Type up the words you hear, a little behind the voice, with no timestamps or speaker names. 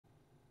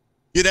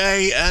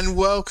G'day and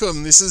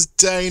welcome. This is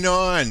day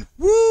 9.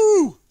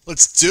 Woo!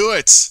 Let's do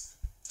it.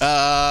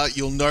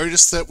 You'll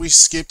notice that we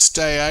skipped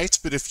day 8,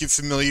 but if you're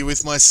familiar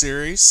with my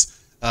series,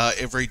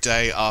 every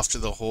day after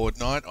the Horde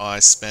Night, I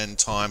spend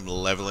time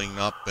leveling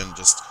up and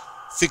just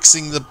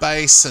fixing the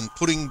base and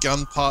putting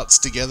gun parts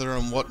together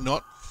and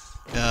whatnot.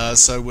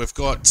 So we've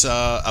got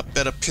a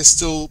better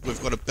pistol,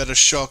 we've got a better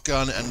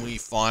shotgun, and we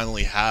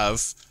finally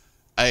have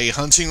a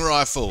hunting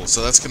rifle,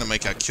 so that's going to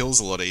make our kills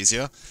a lot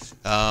easier.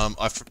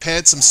 I've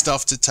prepared some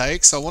stuff to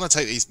take, so I want to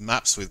take these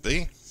maps with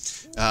me.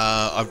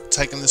 I've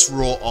taken this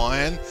raw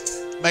iron,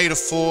 made a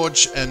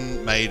forge,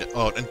 and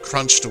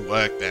crunched a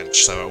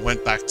workbench. So I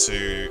went back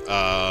to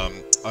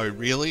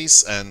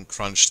O'Reilly's and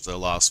crunched the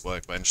last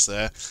workbench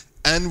there.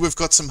 And we've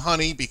got some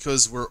honey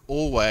because we're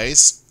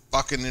always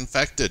fucking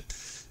infected.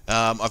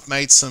 I've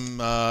made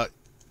some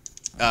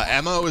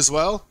ammo as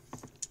well.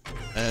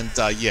 And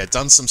yeah,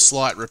 done some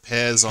slight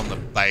repairs on the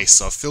base.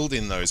 So I've filled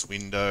in those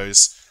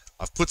windows.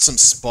 I've put some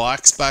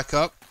spikes back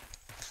up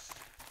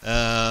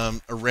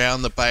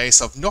around the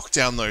base. I've knocked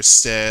down those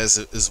stairs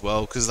as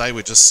well because they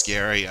were just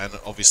scary and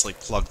obviously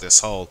plugged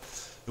this hole.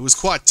 It was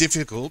quite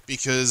difficult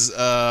because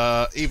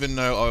even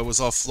though I was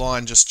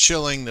offline just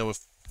chilling, there were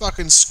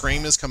fucking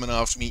screamers coming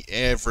after me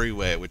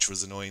everywhere, which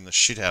was annoying the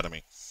shit out of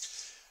me.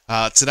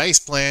 Today's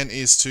plan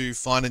is to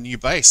find a new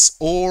base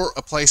or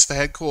a place for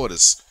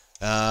headquarters.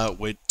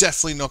 We're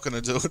definitely not going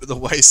to do it at the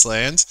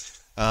wasteland,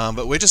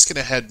 but we're just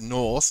going to head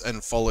north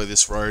and follow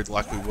this road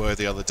like we were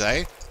the other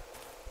day.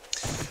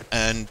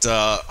 And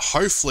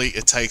hopefully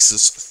it takes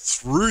us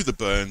through the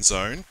burn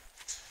zone,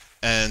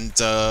 and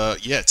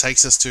yeah, it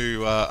takes us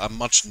to a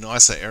much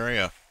nicer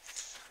area.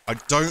 I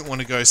don't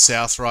want to go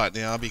south right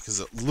now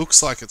because it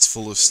looks like it's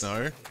full of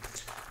snow,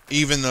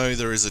 even though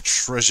there is a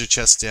treasure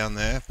chest down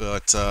there.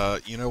 But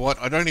you know what?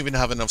 I don't even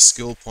have enough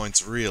skill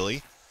points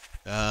really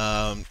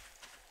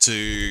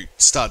to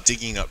start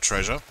digging up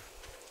treasure,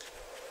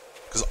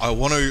 because I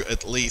want to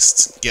at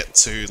least get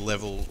to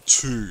level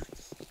 2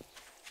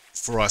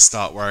 before I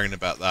start worrying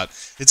about that.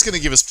 It's going to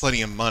give us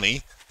plenty of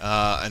money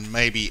and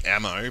maybe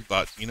ammo,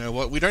 but you know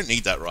what? We don't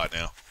need that right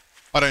now.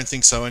 I don't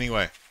think so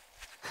anyway.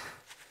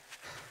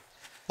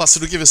 Plus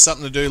it'll give us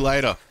something to do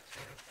later.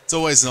 It's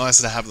always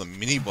nice to have the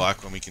mini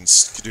bike when we can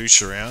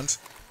skadoosh around.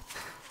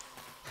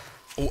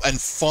 Oh,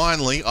 and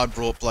finally I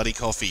brought bloody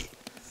coffee.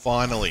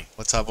 Finally.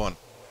 Let's have one.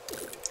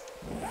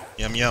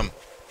 Yum yum.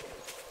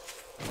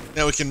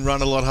 Now we can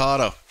run a lot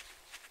harder.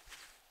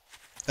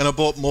 And I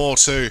bought more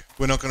too.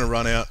 We're not going to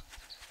run out.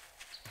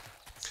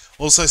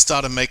 Also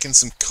started making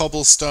some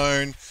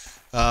cobblestone.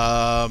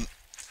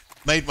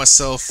 Made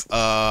myself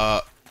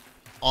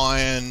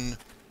iron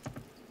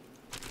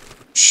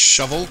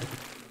shovel.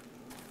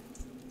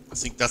 I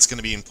think that's going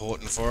to be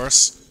important for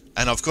us.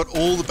 And I've got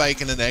all the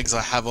bacon and eggs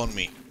I have on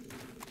me.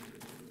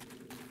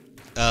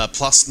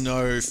 Plus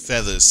no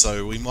feathers,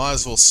 so we might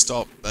as well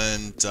stop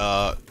and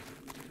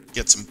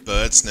get some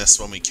bird's nests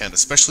when we can,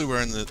 especially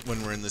when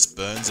we're in this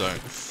burn zone.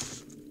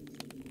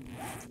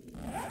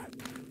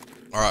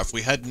 Alright, if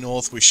we head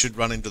north, we should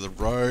run into the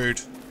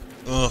road.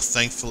 Oh,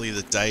 thankfully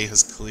the day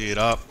has cleared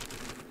up.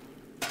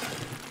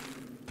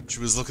 She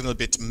was looking a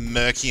bit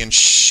murky and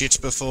shit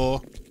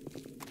before.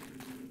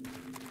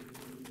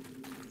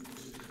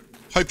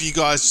 Hope you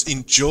guys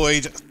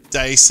enjoyed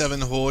day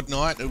 7 Horde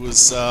Night. It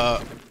was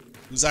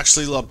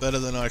actually a lot better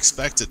than I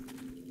expected.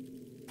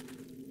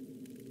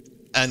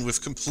 And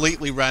we've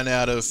completely ran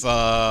out of,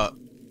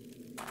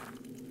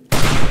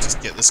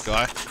 just get this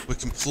guy. We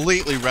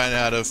completely ran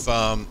out of,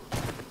 what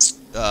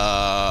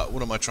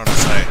am I trying to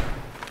say?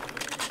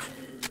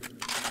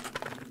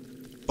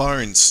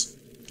 Bones.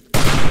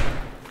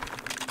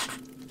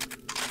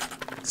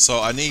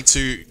 So I need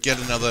to get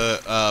another,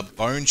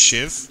 bone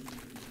shiv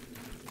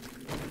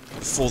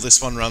before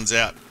this one runs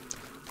out.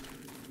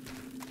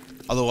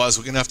 Otherwise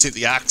we're gonna have to hit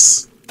the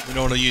axe. We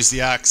don't want to use the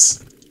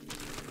axe.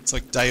 It's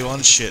like day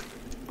 1 shit.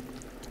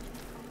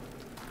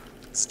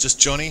 It's just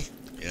Johnny?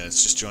 Yeah,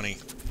 it's just Johnny.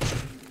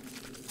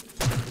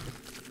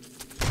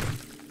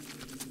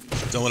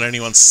 Don't want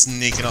anyone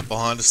sneaking up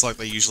behind us like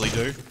they usually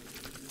do.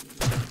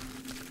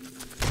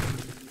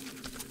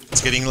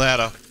 It's getting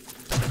louder.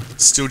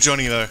 Still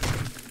Johnny though.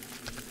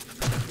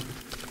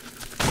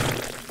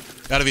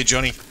 Out of here,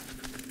 Johnny.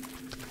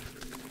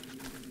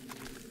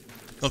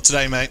 Not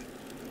today, mate.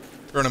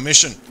 We're on a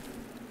mission.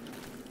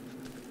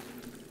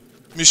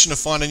 Mission to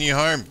find a new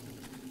home.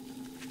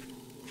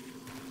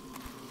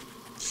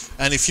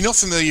 And if you're not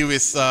familiar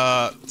with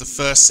the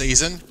first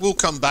season, we'll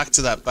come back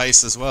to that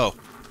base as well.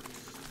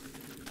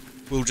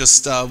 We'll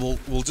just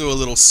we'll do a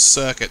little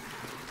circuit.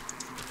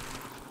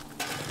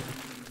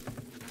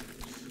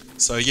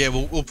 So yeah,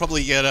 we'll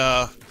probably get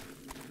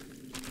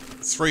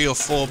 3 or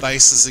 4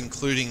 bases,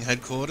 including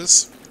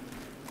headquarters.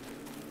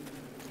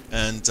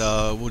 And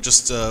we'll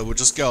just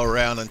go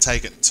around and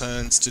take it in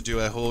turns to do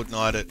a Horde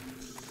Night at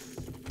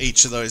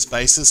each of those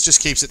bases.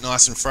 Just keeps it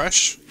nice and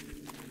fresh.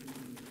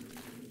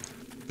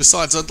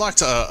 Besides, I'd like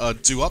to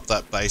do up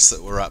that base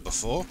that we're at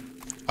before.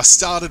 I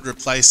started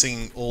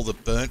replacing all the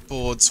burnt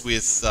boards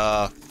with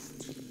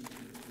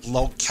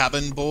log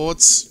cabin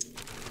boards.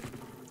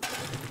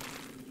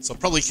 So I'll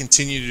probably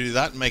continue to do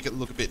that and make it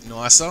look a bit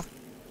nicer.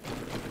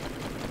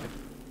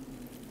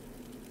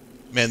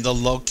 Man, the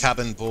log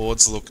cabin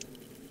boards look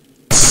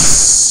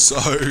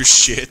so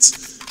shit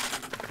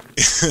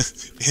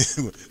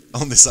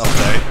on this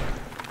update.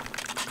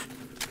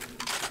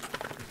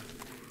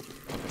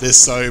 They're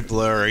so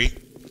blurry.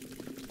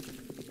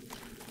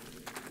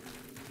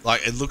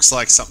 Like, it looks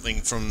like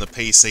something from the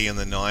PC in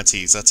the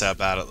 90s. That's how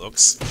bad it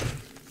looks.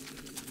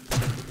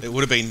 It would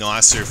have been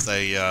nicer if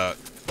they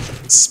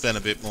spent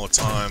a bit more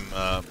time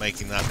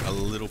making that a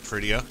little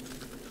prettier.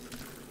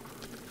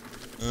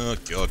 Oh,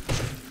 God.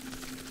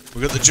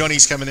 We've got the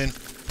Johnnies coming in.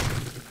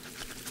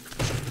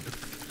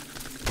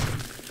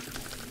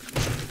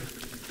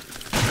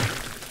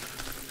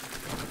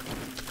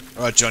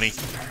 Alright, Johnny.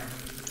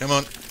 Come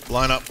on,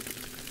 line up.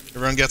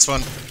 Everyone gets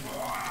one.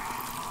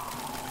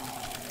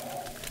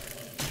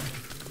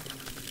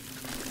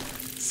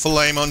 Full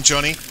aim on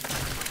Johnny.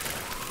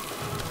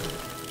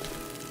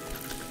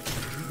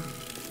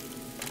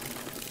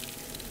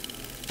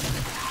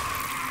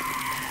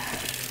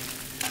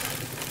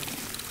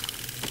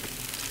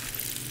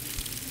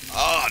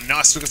 Oh,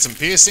 nice. We've got some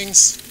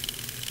piercings.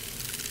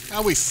 How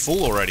are we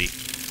full already?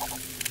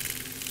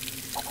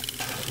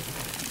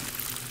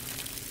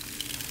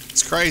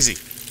 It's crazy.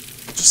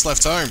 Just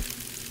left home.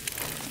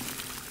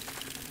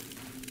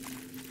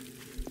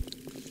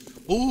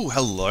 Ooh,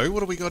 hello.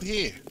 What do we got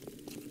here?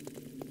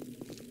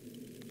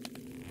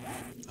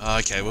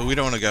 Okay, well, we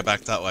don't want to go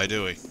back that way,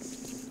 do we?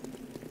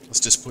 Let's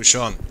just push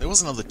on. There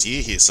was another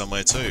deer here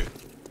somewhere, too.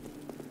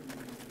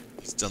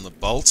 He's done the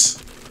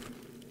bolt.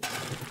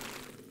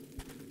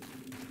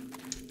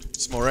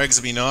 Some more eggs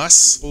would be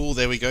nice. Oh,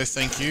 there we go,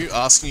 thank you.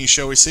 Asking you,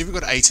 shall we see? We've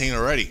got 18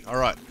 already.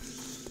 Alright.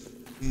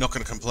 Not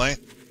going to complain.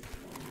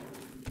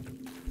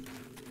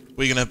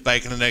 We're going to have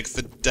bacon and egg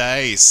for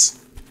days.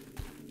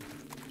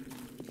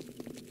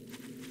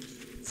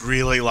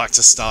 Really like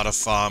to start a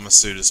farm as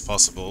soon as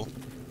possible.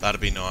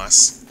 That'd be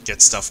nice. Get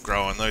stuff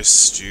growing. Those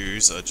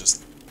stews are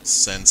just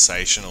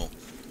sensational.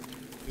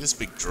 Look at this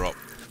big drop.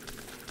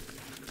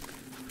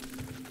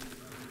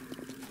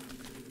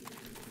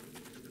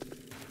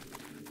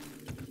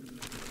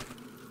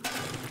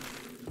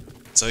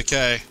 It's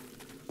okay.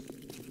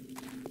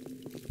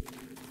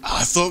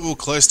 I thought we were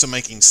close to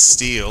making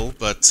steel,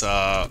 but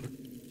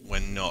we're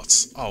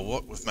not. Oh,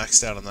 what? We've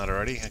maxed out on that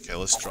already? Okay,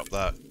 let's drop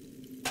that.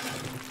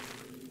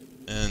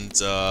 And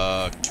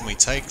can we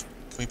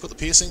put the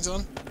piercings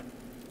on?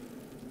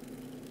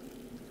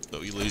 But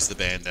we lose the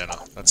bandana.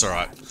 That's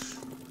alright.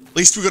 At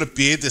least we've got a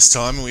beard this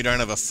time and we don't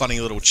have a funny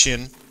little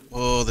chin.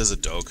 Oh, there's a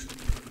dog.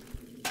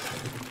 What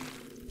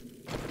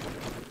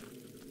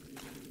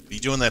are you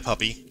doing there,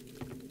 puppy?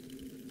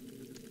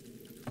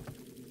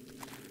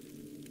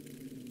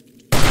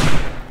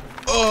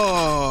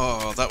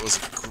 Oh, that was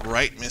a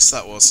great miss,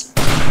 that was.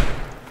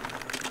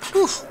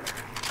 Whew.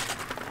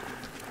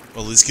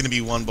 Well, there's going to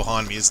be one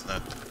behind me, isn't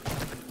there?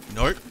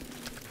 Nope.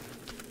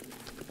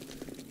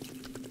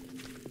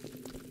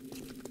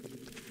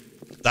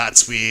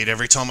 That's weird.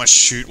 Every time I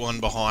shoot one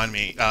behind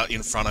me,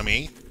 in front of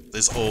me,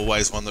 there's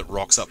always one that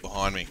rocks up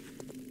behind me.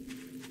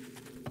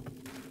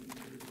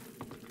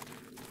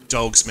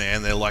 Dogs,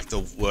 man, they're like the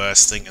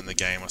worst thing in the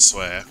game, I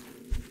swear.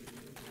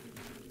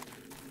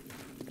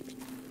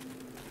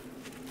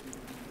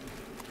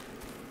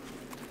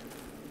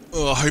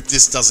 Oh, I hope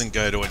this doesn't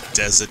go to a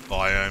desert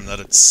biome.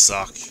 That'd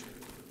suck.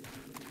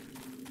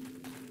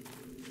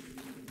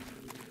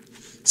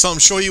 So I'm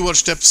sure you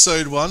watched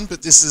episode 1,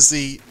 but this is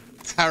the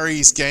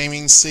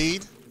ParrysGaming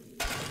seed.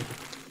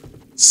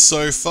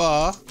 So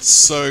far,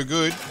 so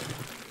good.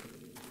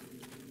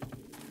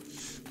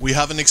 We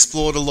haven't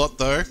explored a lot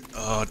though.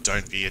 Oh,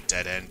 don't be a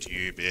dead end,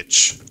 you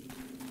bitch.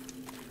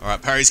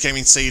 Alright,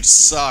 ParrysGaming seed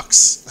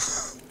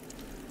sucks.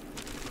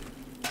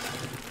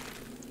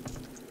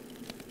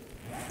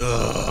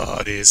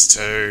 Ugh, it is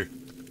too.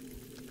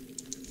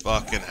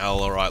 Fucking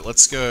hell, alright,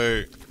 let's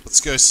go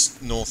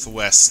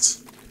northwest.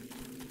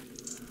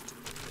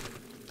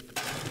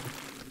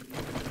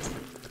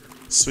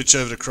 Switch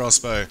over to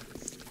crossbow.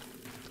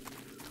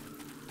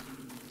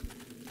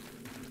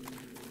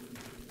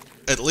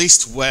 At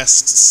least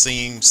west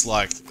seems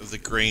like the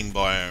green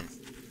biome.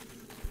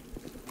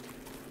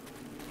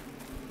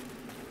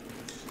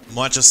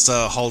 Might just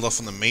hold off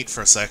on the meat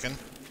for a second.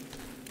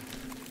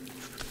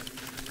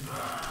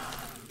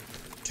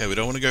 Okay, we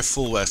don't want to go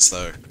full west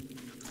though.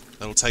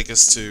 That'll take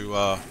us to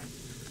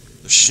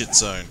the shit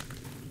zone.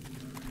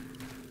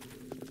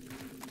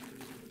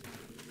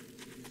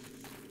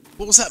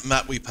 What was that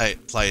map we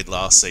played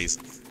last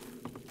season?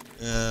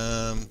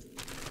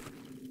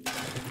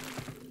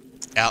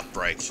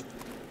 Outbreak.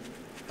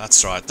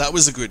 That's right, that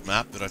was a good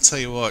map, but I tell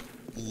you what,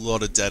 a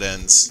lot of dead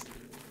ends.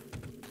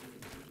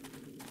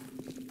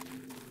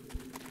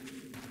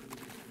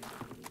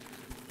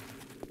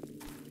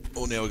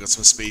 Oh, now we've got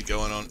some speed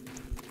going on.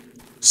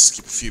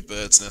 Skip a few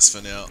birds' nests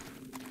for now.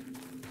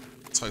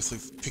 So hopefully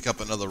pick up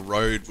another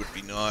road would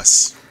be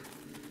nice.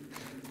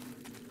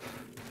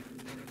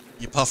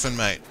 You puffin',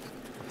 mate?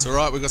 It's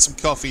alright, we've got some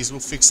coffees, we'll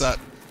fix that.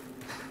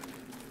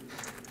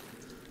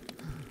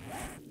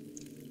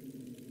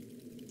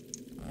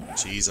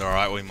 Jeez,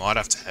 alright, we might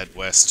have to head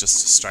west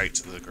just straight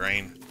to the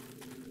green.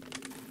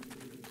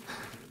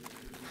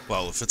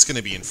 Well, if it's going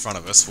to be in front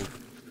of us, we'll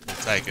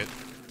take it.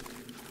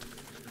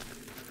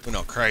 We're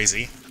not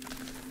crazy.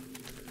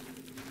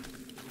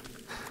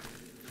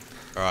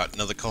 Alright,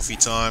 another coffee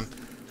time.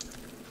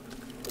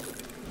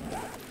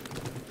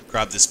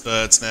 Grab this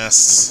bird's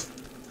nest.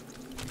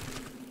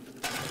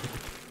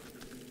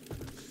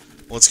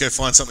 Let's go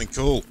find something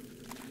cool.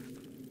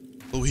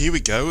 Oh, here we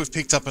go. We've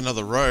picked up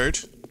another road.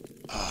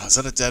 Is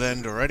that a dead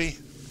end already?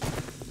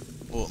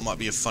 Or it might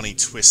be a funny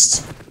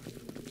twist.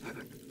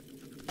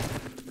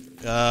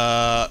 It's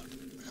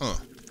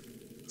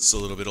a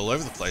little bit all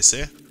over the place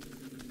here.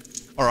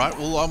 Alright,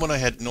 well, I want to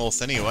head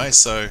north anyway,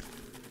 so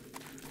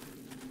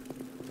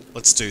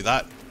let's do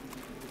that.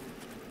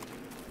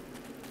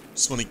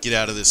 Just want to get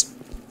out of this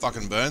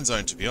fucking burn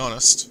zone, to be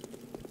honest.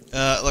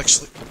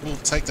 Actually, we'll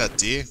take that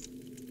deer.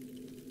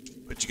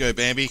 Where'd you go,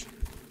 Bambi?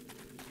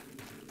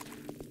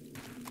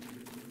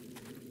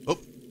 Oh.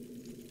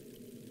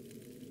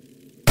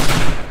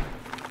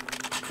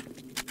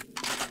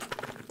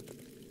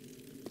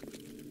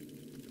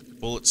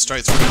 Bullet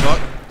straight through the butt.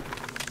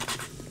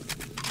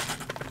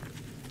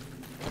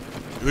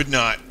 Good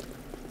night.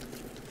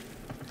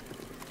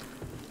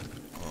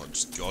 Oh,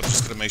 just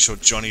gotta make sure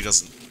Johnny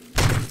doesn't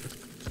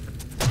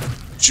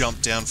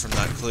jump down from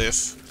that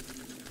cliff.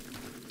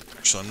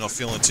 Actually, I'm not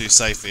feeling too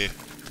safe here.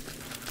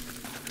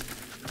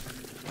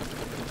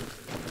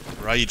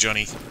 Where are you,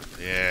 Johnny?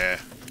 Yeah.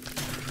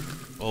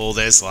 Oh,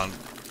 there's one.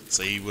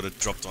 So he would have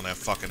dropped on our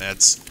fucking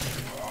heads.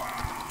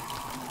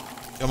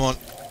 Come on.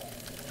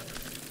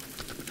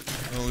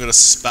 Oh, we've got a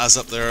spaz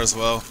up there as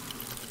well.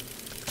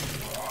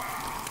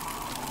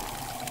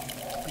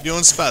 What you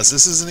doing, spaz?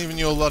 This isn't even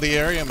your bloody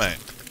area, mate.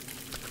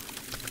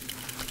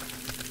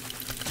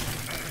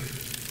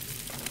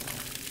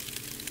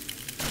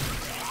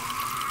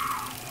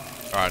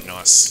 Alright,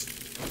 nice.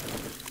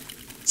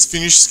 Let's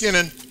finish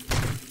skinning.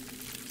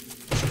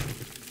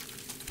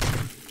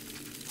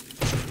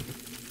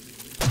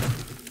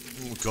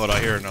 Oh god,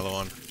 I hear another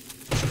one.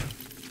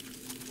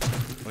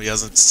 Oh, he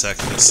hasn't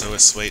detected us, so we're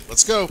sweet.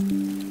 Let's go!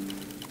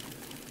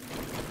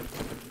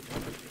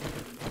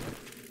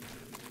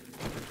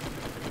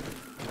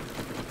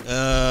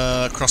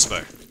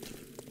 Crossbow.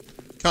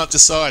 Can't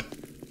decide.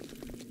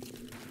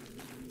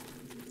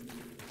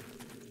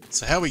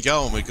 So how we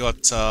going? We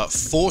got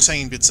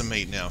 14 bits of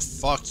meat now.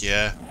 Fuck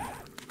yeah.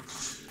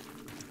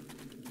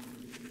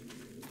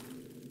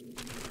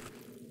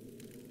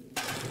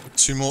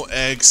 Two more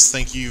eggs,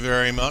 thank you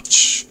very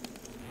much.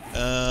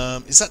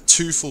 Is that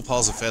 2 full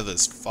piles of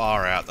feathers?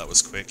 Far out, that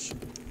was quick.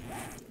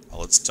 Oh,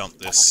 let's dump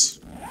this.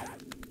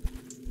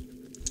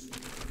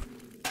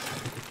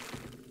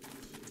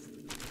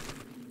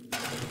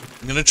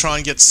 I'm gonna try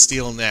and get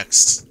steel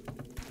next.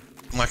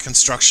 My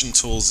construction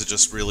tools are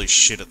just really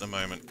shit at the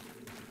moment.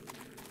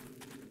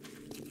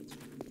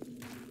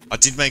 I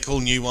did make all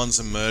new ones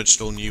and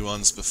merged all new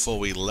ones before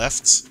we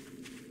left,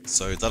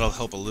 so that'll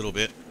help a little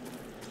bit.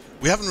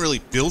 We haven't really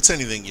built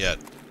anything yet.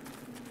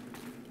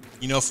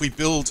 You know, if we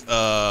build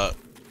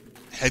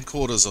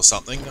headquarters or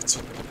something, that's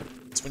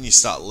when you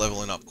start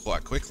leveling up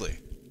quite quickly.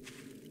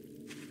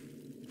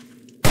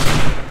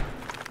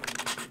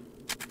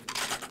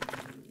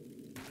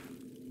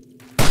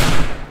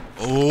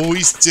 Oh,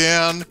 he's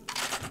down.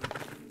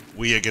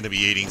 We are going to be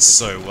eating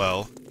so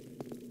well.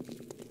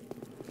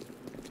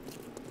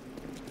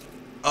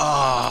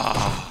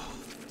 Ah,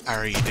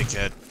 Harry, you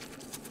dickhead.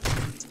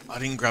 I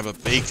didn't grab a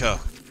beaker.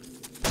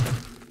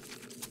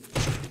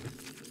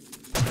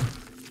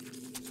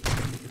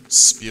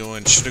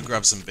 Spewing. Should have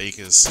grabbed some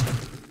beakers.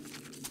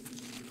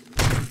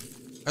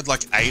 I had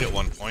like 8 at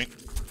one point.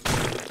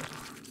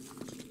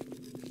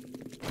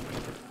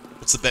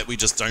 What's the bet we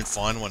just don't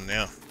find one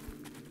now?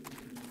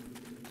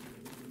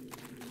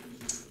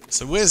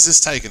 So where's this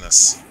taking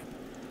us?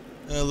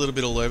 A little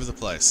bit all over the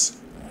place.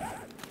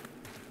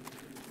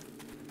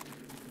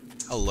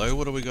 Hello,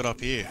 what do we got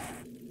up here?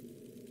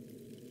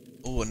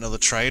 Oh, another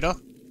trader.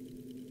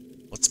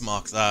 Let's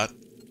mark that.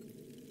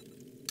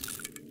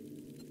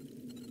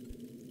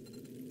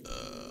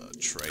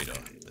 Trader.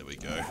 There we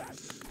go.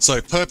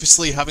 So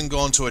purposely haven't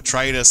gone to a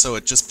trader so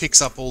it just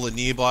picks up all the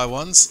nearby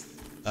ones.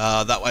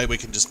 That way we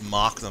can just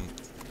mark them.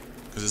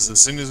 Because as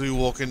soon as we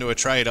walk into a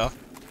trader,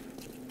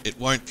 it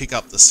won't pick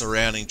up the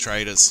surrounding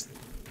traders.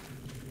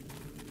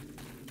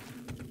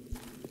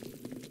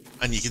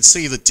 And you can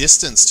see the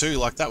distance too,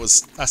 like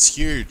that's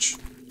huge.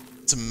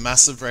 It's a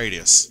massive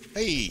radius.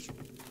 Hey,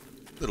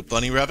 little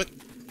bunny rabbit.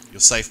 You're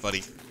safe,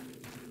 buddy.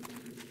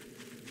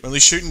 We're only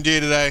shooting deer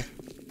today.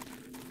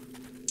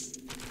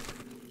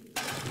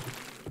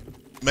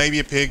 Maybe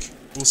a pig.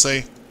 We'll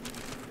see.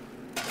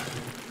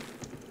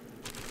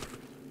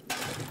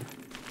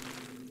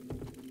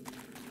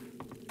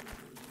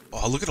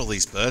 Oh, look at all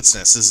these bird's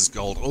nests. This is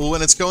gold. Oh,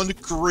 and it's going to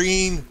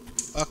green.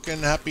 Fucking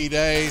happy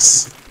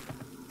days.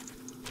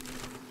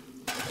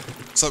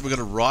 Looks like we've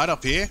got a ride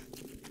up here.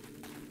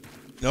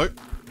 Nope.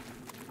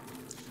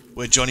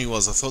 where Johnny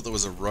was. I thought there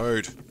was a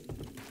road.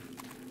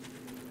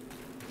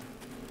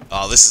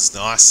 Oh, this is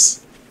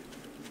nice.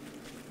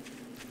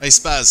 Hey,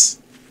 Spaz.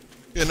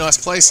 You got a nice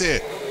place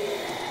here.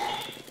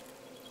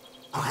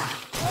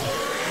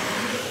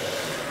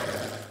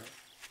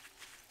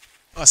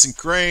 Nice and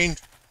green.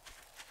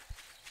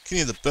 Can you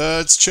hear the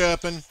birds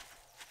chirping?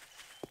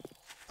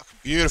 Fucking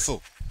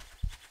beautiful.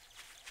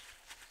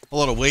 A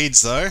lot of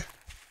weeds, though.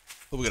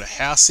 Oh, we got a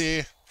house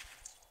here.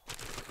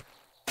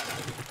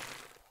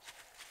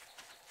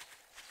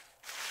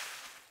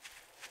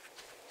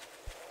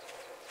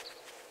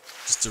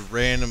 Just a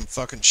random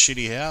fucking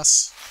shitty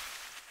house.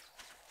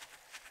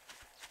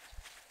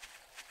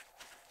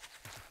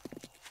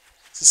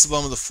 Is this the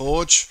one with the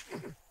forge?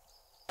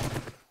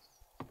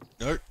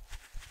 Nope.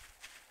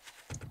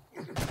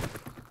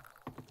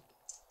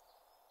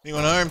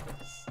 Anyone home?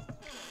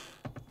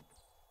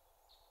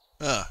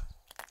 Ah.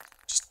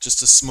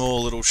 Just a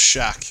small little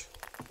shack.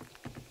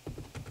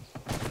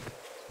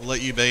 We'll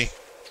let you be.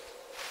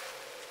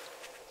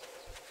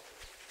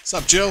 What's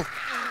up, Jill?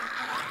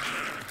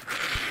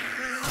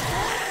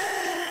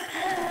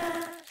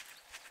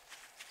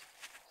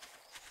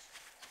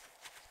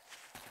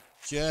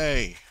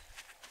 Okay.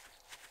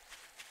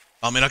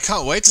 I mean, I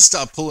can't wait to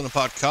start pulling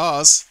apart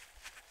cars.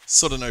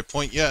 Sort of no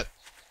point yet.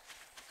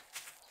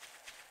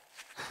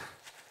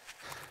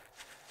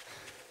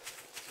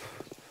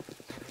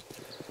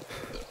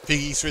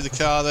 Piggy through the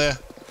car there.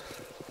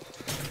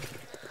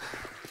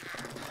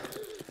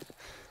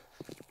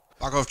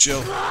 Fuck off,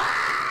 Jill.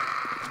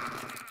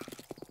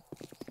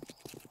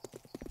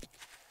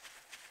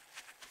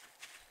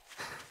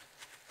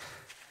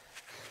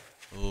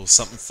 Oh,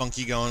 something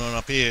funky going on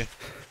up here.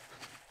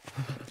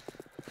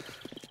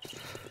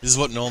 This is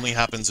what normally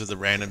happens with the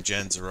random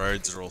gens. The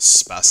roads are all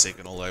spastic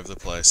and all over the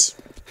place.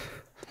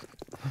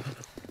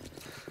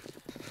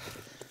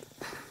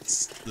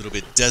 It's a little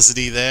bit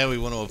deserty there. We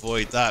want to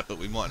avoid that, but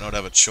we might not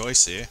have a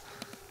choice here.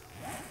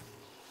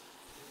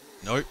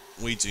 Nope,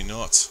 we do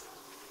not.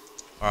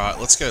 Alright,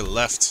 let's go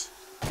left.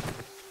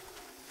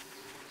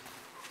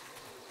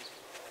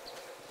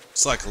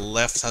 Looks like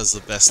left has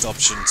the best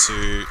option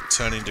to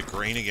turn into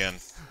green again.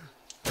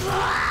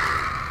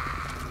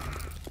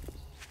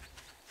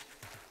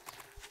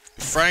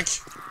 Frank?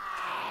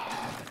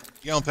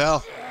 You going,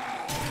 pal?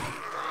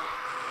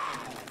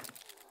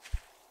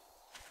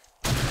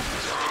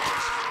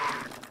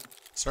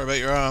 Sorry about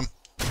your arm.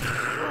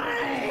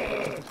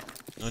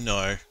 Oh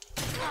no.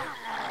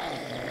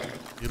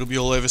 It'll be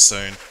all over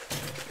soon.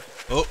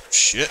 Oh,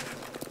 shit.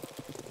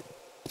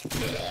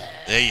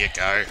 There you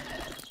go.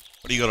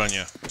 What do you got on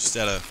you? Just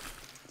out of...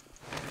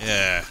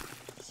 Yeah.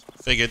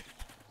 Figured.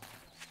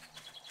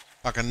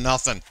 Fucking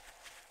nothing.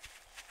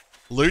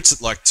 Loot's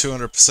at like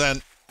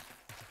 200%.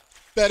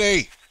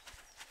 Betty!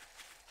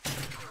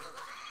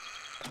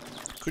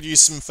 Could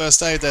use some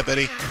first aid there,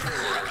 Betty.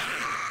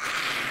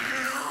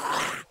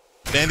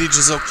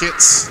 Bandages or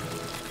kits?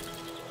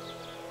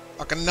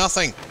 Fucking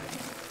nothing.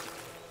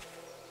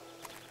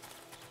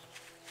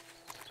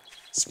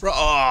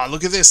 Oh,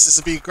 look at this. This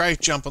would be a great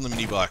jump on the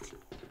mini bike.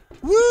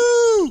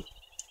 Woo!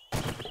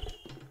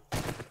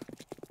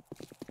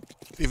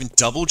 Even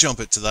double jump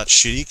it to that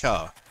shitty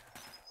car.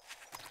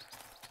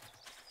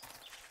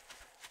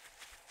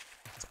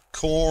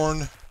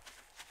 Corn.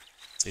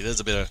 See, there's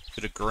a bit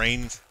of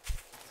green.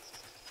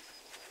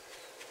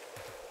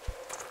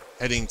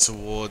 Heading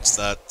towards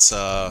that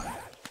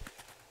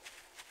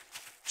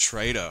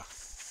trader.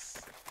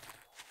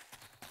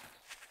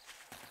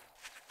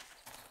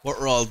 What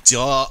we're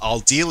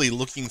ideally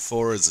looking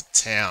for is a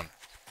town.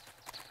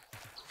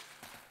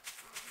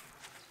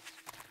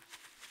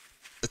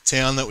 A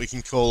town that we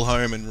can call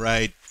home and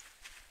raid.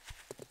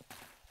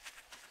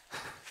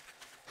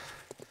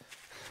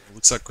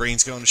 Looks like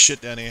green's going to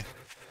shit down here.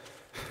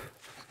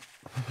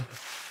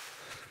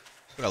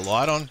 Got a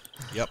light on?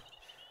 Yep.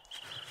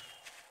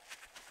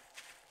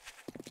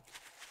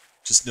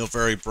 Just not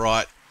very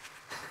bright.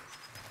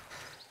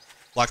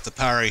 Like the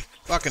parry.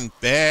 Fucking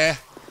bear.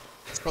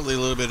 It's probably a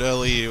little bit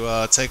early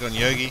to take on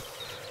Yogi.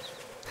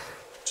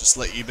 Just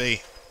let you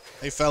be.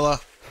 Hey fella.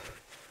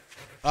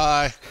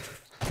 Hi.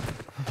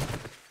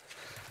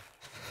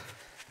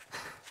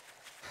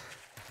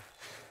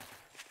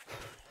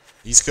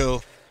 He's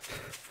cool.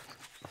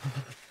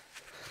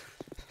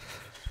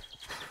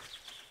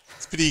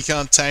 It's a pity you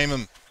can't tame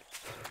him.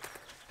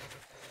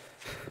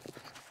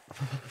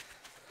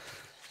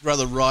 I'd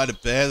rather ride a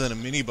bear than a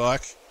mini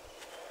bike.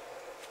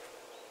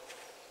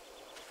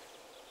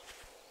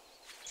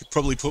 Could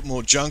probably put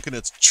more junk in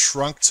its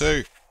trunk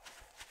too.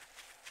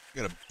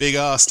 Got a big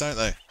ass, don't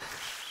they?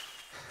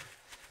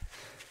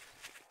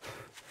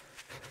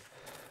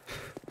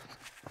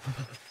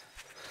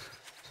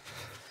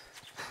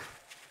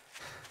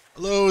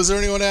 Hello, is there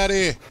anyone out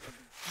here?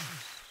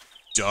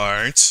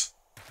 Don't.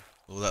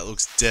 Well, that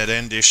looks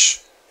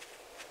dead-endish.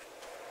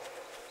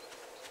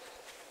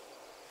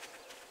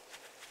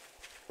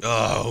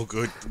 Oh,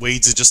 good.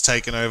 Weeds are just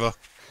taken over.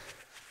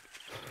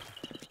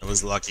 I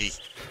was lucky.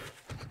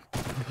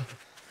 They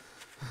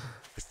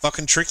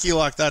fucking trick you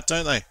like that,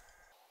 don't they?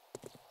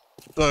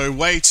 So,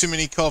 way too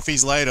many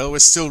coffees later, we're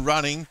still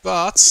running,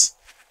 but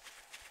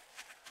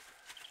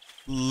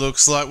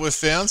looks like we've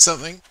found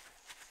something.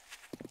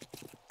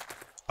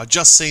 I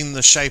just seen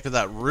the shape of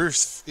that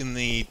roof in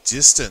the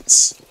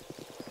distance.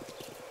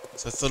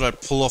 So I thought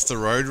I'd pull off the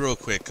road real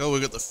quick. Oh,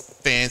 we've got the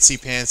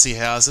fancy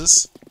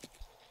houses.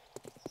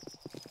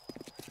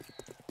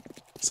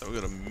 So we've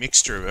got a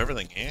mixture of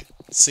everything here.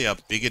 Let's see how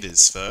big it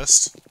is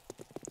first.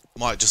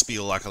 Might just be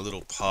like a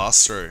little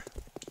pass-through.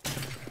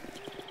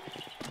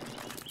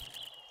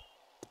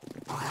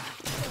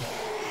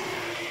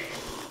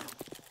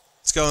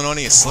 What's going on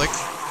here, Slick?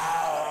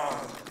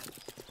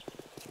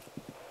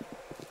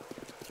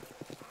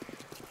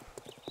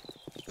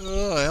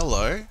 Oh,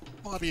 hello.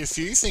 Might be a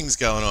few things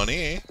going on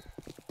here.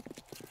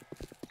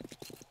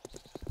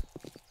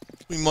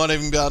 We might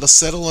even be able to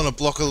settle on a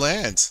block of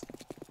land.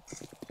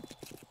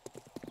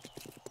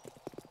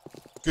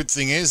 Good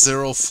thing is,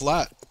 they're all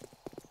flat.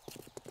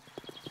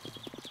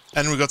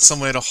 And we've got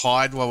somewhere to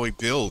hide while we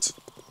build.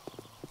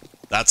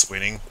 That's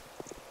winning.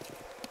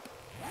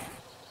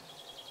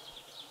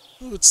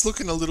 Ooh, it's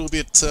looking a little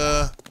bit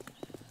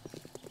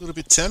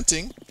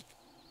tempting.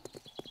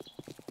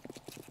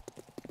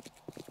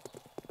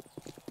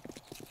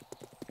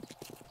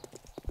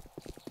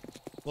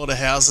 A lot of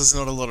houses,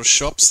 not a lot of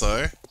shops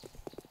though.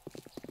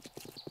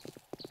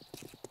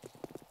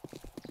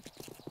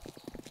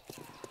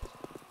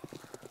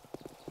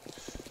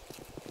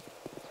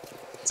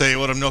 Tell you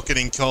what, I'm not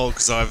getting cold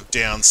because I've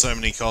downed so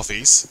many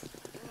coffees.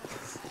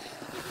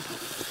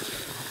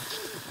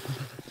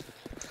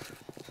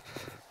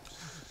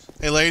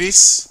 Hey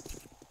ladies.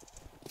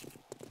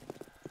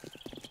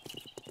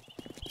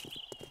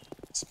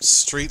 Some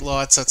street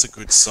lights, that's a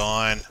good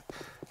sign.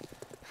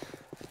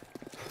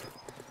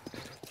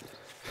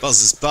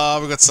 Buzz's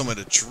Bar, we've got somewhere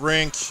to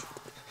drink.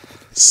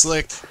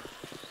 Slick.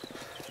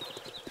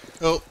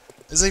 Oh,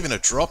 there's even a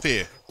drop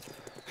here.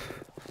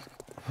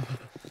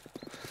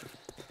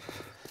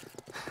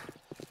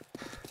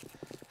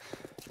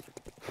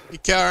 Hey,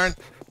 Karen.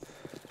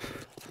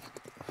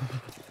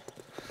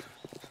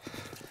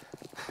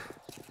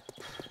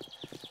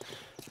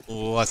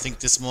 Oh, I think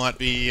this might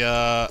be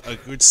a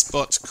good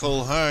spot to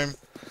call home.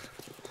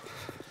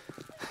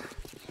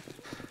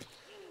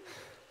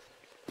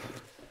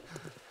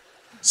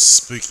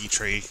 Spooky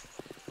tree.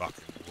 Fuck,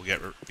 we'll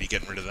be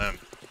getting rid of them.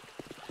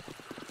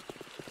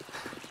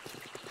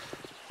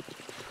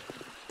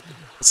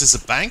 Is this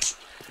a bank?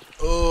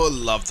 Oh,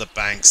 love the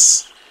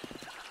banks.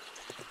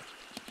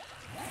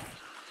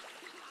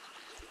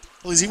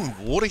 Well, there's even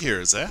water here,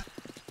 is there?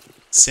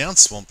 Sounds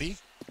swampy.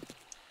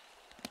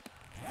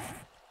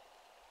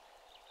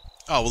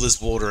 Oh, well, there's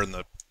water in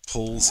the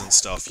pools and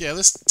stuff. Yeah,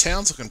 this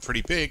town's looking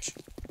pretty big.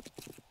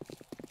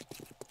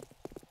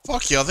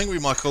 Fuck yeah, I think we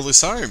might call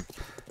this home.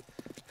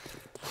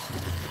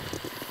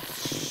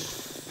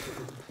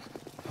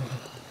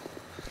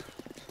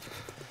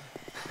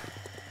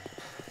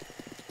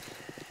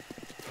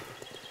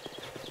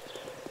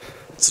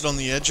 What's it on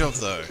the edge of,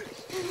 though?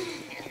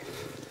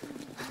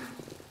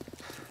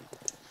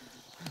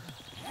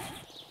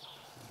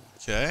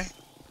 Okay.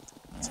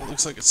 So it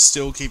looks like it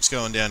still keeps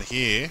going down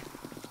here.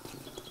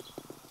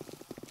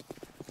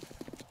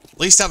 At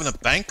least having a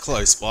bank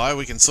close by,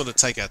 we can sort of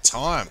take our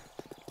time.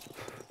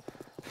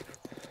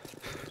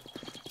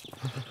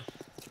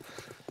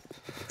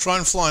 Try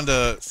and find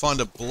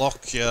a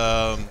block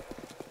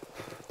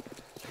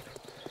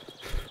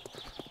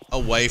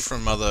away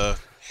from other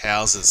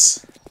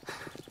houses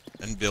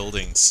and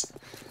buildings.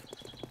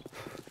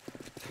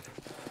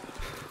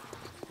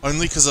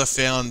 Only because I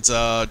found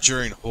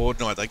during Horde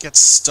Night, they get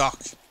stuck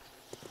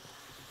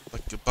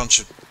like a bunch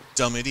of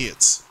dumb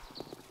idiots.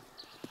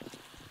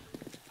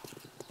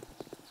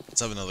 Let's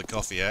have another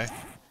coffee, eh?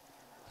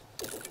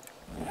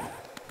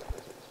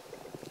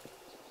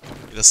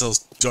 Get ourselves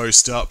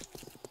dosed up.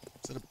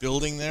 Is that a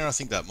building there? I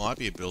think that might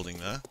be a building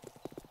there.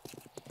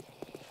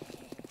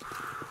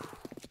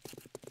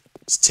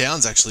 This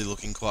town's actually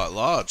looking quite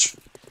large.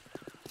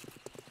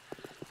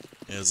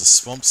 Yeah, there's a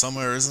swamp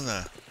somewhere, isn't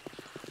there?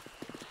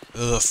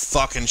 Ugh,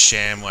 fucking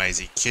Shamways,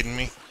 are you kidding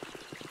me?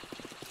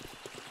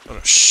 What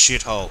a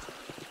shithole.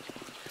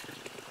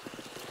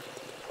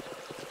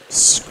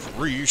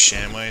 Screw you,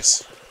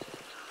 Shamways.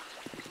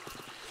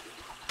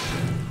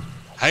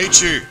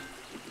 Hate you!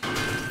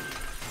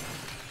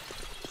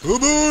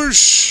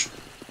 Kaboosh!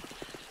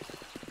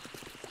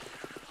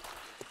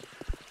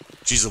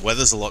 Geez, the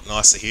weather's a lot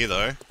nicer here,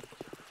 though.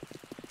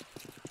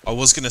 I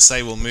was gonna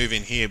say we'll move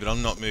in here, but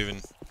I'm not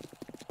moving.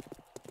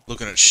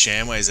 Looking at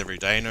Shamways every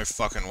day, no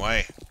fucking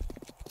way.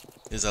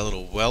 There's a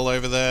little well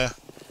over there.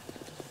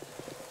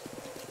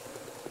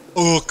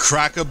 Oh,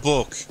 crack a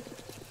book.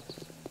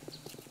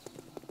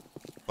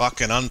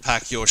 Fucking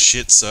unpack your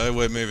shit, so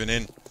we're moving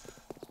in.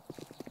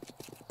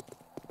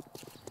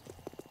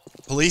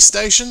 Police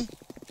station?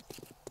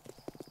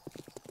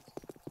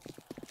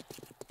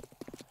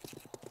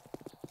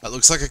 That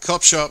looks like a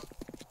cop shop.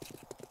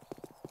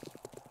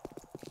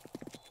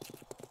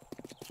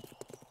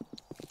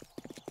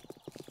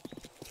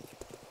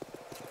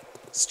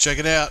 Let's check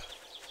it out.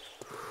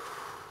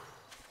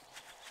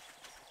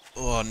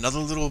 Oh, another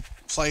little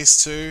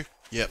place too.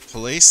 Yep,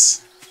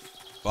 police.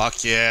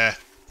 Fuck yeah.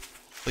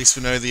 At least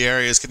we know the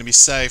area is going to be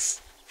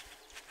safe.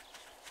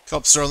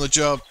 Cops are on the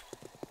job.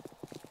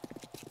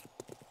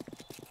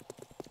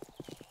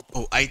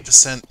 Oh,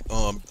 8%.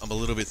 Oh, I'm a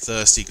little bit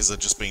thirsty because I've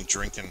just been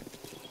drinking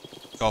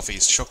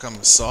coffees. Shotgun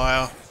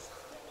Messiah.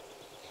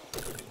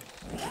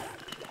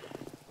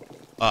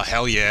 Oh,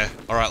 hell yeah.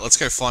 Alright, let's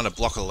go find a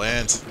block of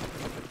land.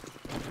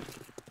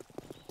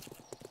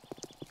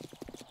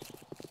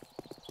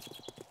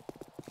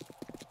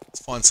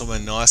 Let's find somewhere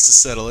nice to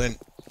settle in.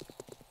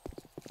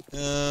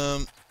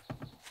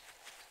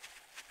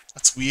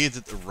 That's weird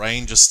that the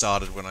rain just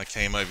started when I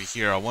came over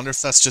here. I wonder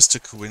if that's just a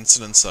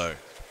coincidence, though.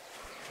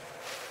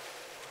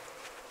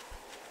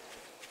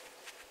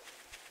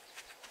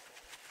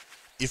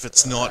 If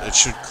it's not, it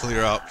should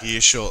clear up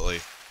here shortly.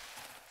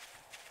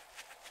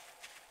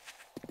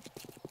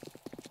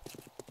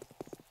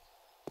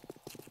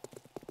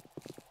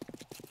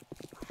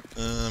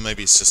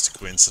 Maybe it's just a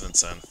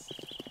coincidence then.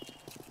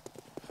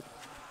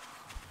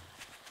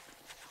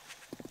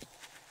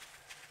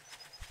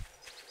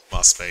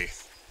 Must be.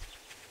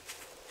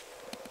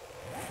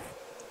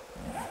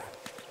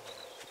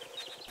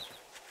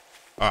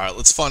 Alright,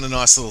 let's find a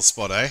nice little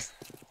spot, eh?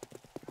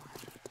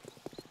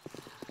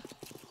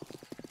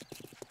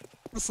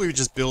 What if we would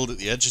just build at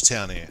the edge of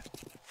town here?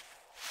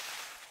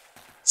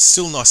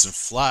 Still nice and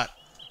flat.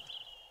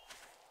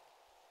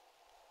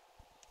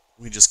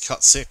 We just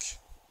cut sick.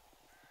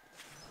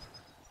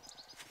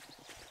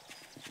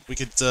 We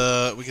could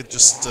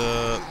just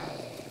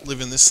live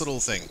in this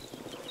little thing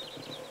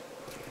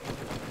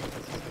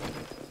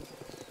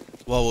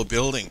while we're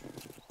building.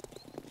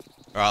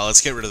 Alright,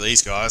 let's get rid of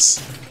these guys.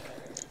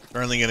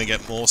 They're only gonna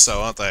get more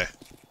so, aren't they?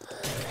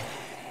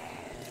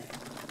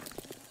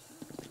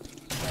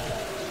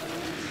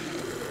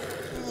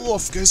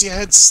 Off goes your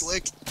head,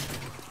 Slick.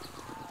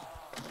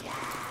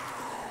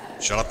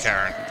 Shut up,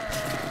 Karen.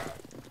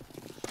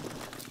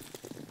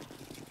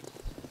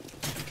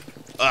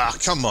 Ah,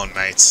 come on,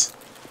 mate.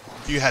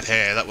 If you had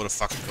hair, that would have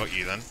fucking got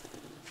you then.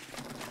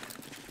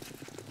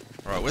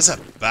 Alright, where's that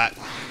bat?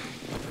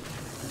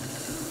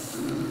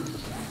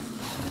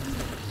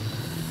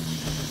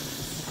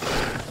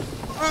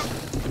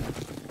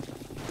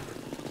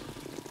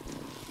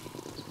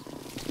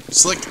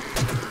 Slick.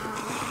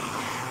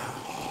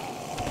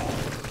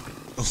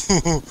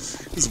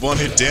 There's one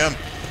hit down.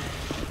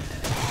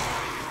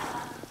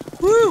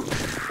 Woo!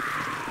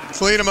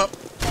 Clean him up.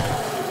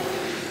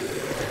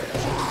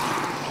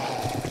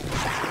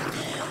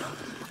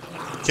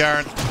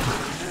 Karen.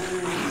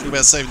 Think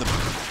about saving the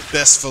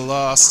best for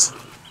last.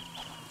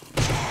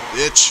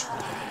 Bitch.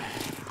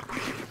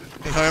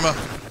 Hey, Homer.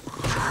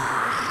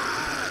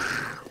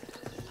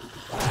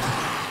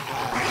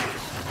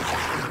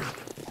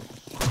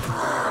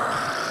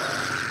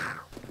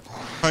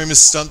 Homer's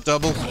stunt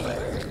double.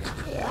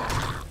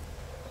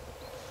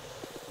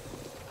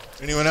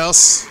 Anyone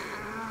else?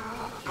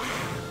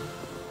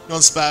 Go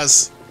on,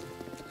 Spaz.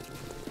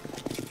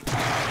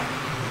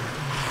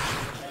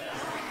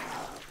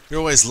 You're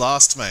always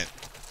last, mate.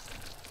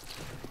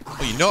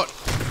 Oh, you're not.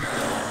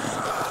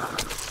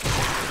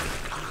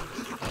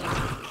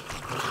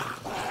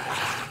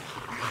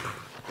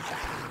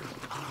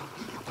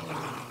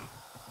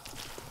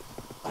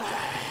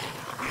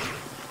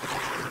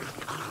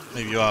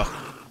 Maybe you are.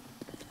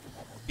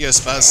 You go,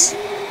 Spaz.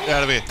 Get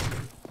out of here.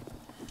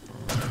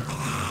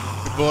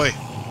 Good boy.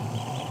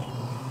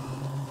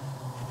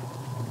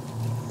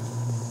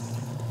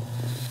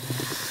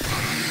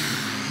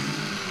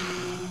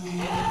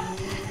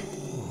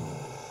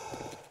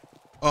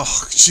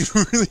 Oh,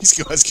 where are these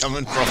guys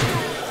coming from?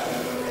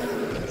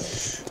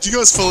 Did you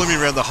guys follow me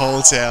around the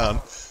whole town?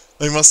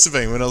 They must have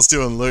been when I was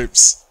doing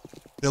loops.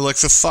 They're like,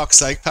 for fuck's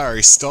sake,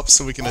 Parry, stop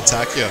so we can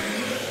attack you.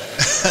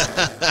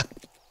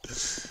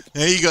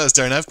 Now you guys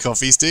don't have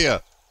coffees, do you?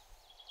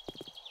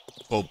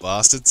 Poor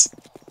bastards.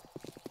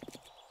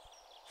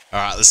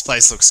 Alright, this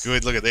place looks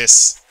good. Look at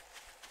this.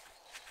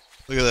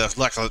 Look at that,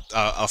 like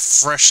a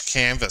fresh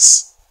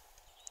canvas.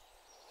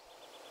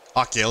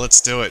 Fuck yeah, let's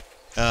do it.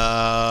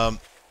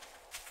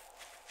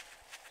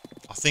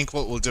 I think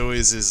what we'll do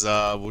is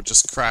we'll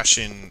just crash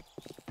in...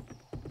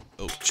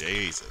 Oh,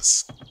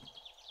 Jesus.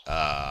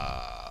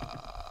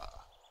 Yeah,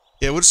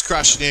 we'll just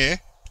crash in here.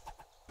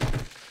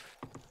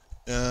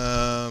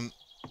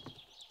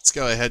 Let's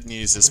go ahead and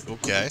use this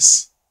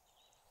bookcase.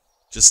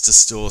 Just to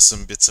store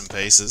some bits and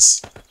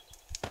pieces.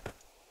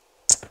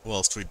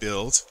 Whilst we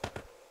build.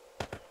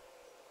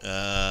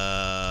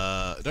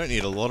 Don't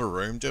need a lot of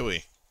room, do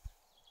we?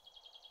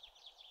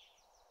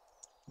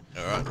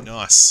 Alright,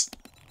 nice.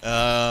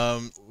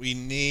 We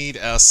need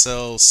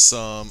ourselves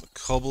some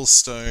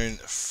cobblestone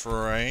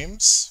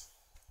frames.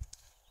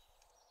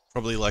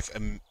 Probably like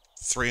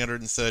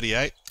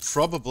 338.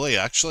 Probably,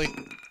 actually.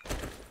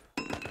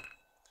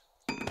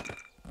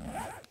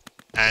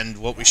 And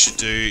what we should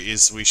do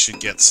is we should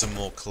get some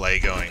more clay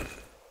going.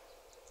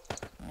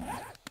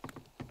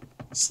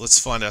 So let's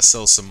find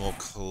ourselves some more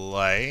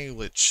clay,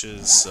 which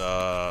is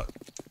down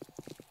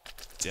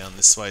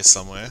this way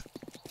somewhere.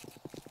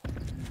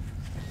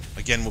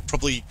 Again, we'll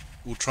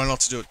try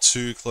not to do it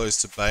too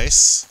close to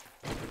base.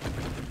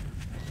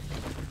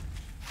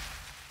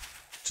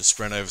 Just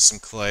ran over some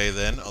clay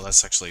then. Oh,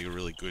 that's actually a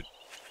really good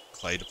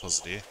clay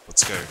deposit here.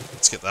 Let's go.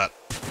 Let's get that.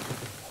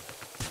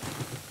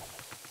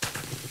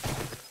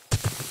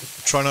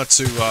 Try not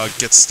to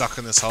get stuck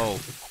in this hole.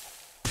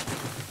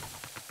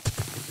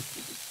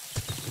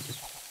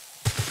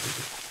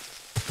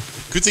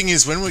 Good thing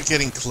is, when we're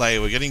getting clay,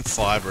 we're getting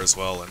fiber as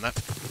well, and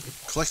that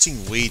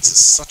collecting weeds is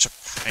such a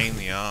pain in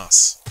the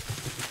ass.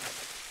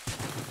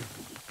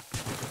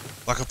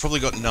 Like, I've probably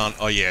got none.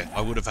 Oh yeah,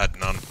 I would have had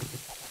none.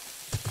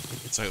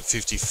 So I got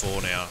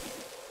 54 now.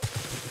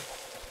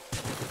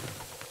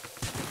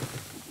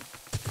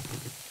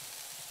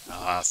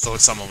 I thought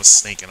someone was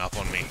sneaking up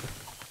on me.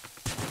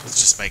 It's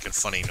just making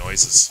funny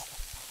noises.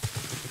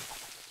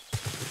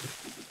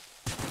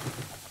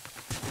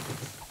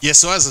 Yeah,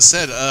 so as I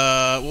said,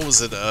 what was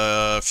it,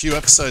 a few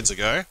episodes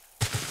ago,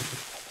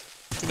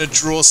 I'm gonna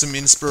draw some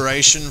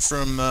inspiration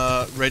from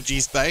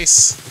Reggie's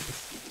base.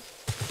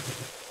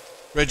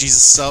 Reggie's a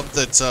sub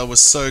that was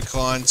so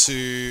kind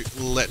to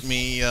let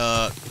me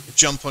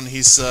jump on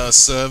his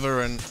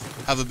server and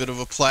have a bit of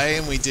a play,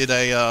 and we did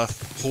a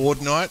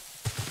Horde night,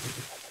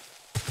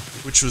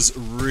 which was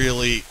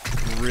really,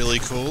 really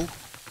cool.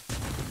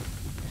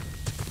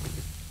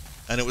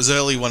 And it was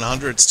early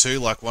 100s too,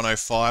 like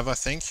 105 I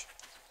think.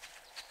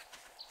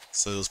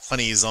 So there was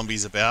plenty of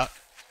zombies about.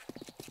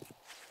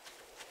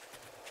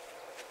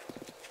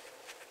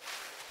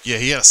 Yeah,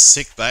 he had a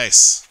sick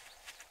base.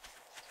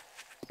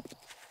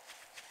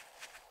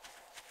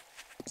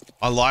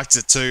 I liked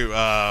it too.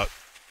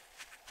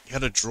 He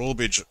had a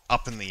drawbridge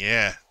up in the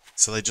air,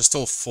 so they just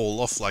all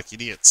fall off like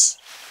idiots.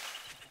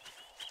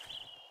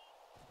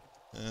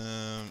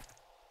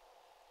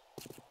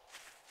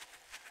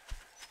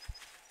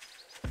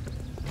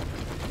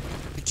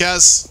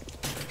 Because...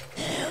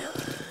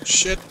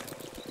 Shit.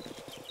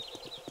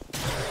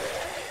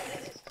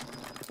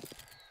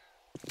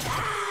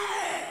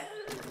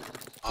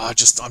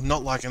 I'm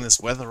not liking this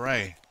weather,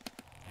 eh?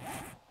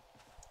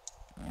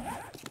 I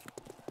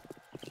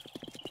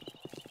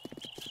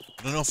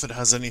don't know if it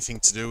has anything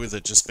to do with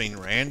it just being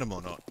random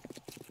or not.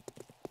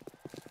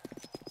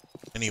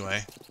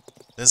 Anyway,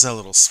 there's our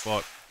little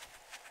spot.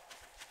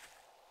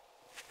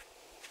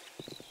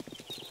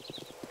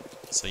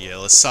 So yeah,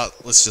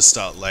 let's just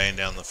start laying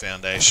down the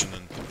foundation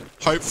and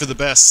hope for the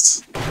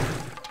best.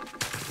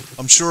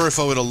 I'm sure if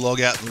I were to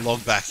log out and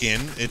log back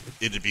in,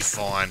 it'd be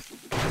fine.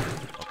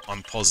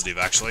 I'm positive,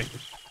 actually.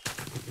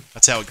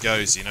 That's how it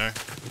goes, you know.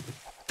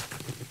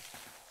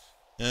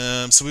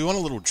 So we want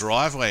a little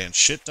driveway and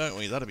shit, don't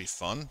we? That'd be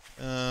fun.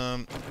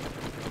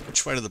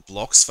 Which way do the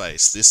blocks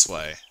face? This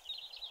way.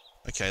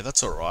 Okay,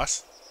 that's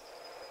alright.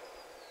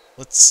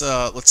 Let's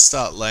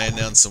start laying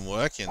down some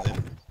work in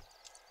then.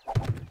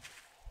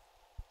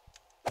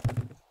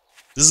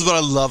 This is what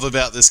I love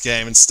about this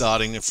game and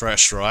starting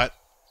afresh, right?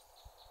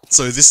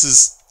 So this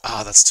is...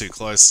 that's too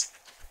close.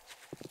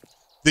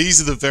 These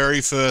are the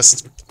very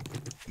first...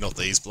 Not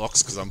these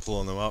blocks, because I'm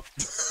pulling them up.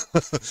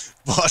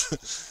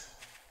 But...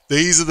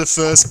 These are the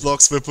first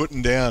blocks we're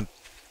putting down.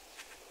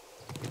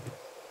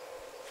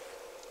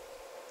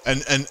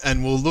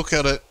 And we'll look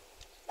at it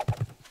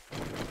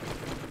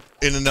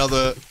in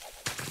another,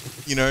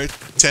 you know,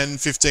 10,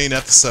 15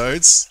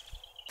 episodes.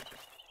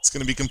 It's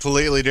going to be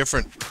completely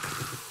different.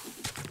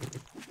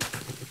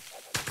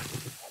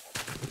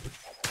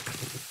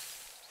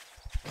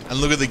 And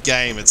look at the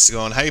game, it's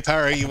gone, hey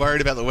Parry, you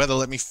worried about the weather,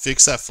 let me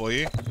fix that for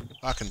you.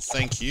 Fucking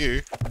thank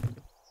you.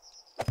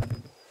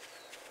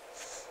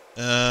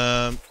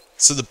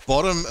 So the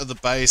bottom of the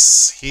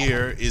base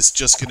here is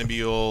just going to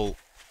be all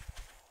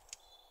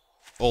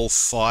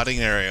fighting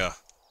area.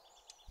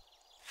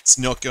 It's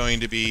not going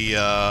to be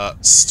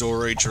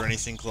storage or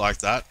anything like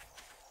that.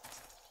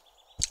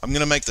 I'm going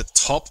to make the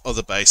top of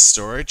the base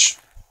storage.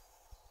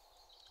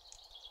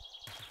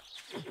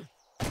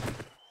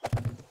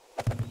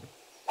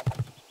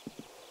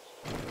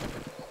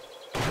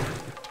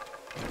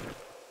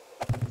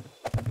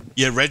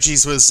 Yeah,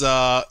 Reggie's was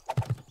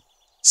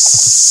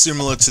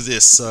similar to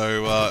this,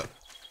 so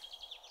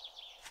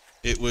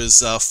it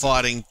was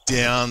fighting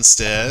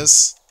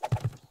downstairs,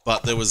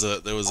 but there was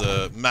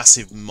a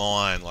massive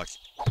mine, like,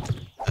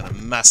 and a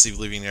massive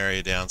living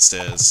area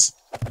downstairs,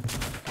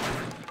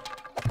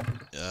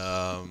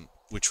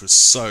 which was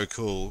so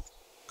cool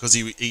because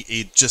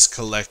he just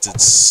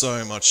collected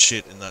so much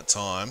shit in that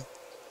time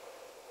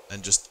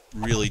and just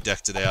really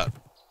decked it out.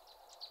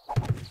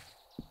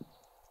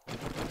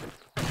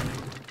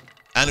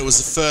 And it was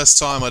the first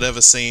time I'd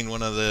ever seen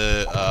one of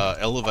the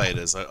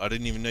elevators. I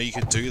didn't even know you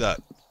could do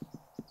that.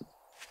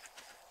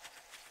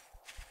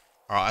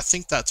 Alright, I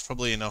think that's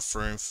probably enough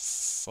room for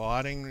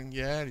fighting,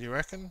 yeah, do you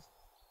reckon?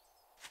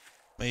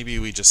 Maybe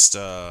we just,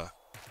 yeah,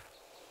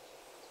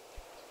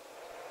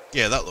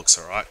 that looks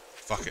alright.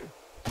 Fuck it.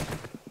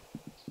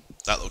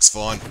 That looks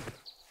fine.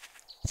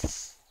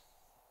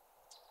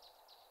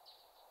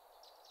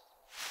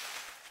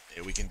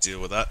 Yeah, we can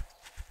deal with that.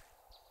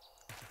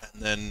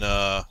 And then,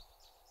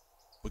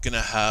 we're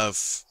gonna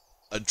have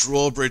a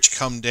drawbridge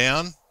come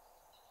down.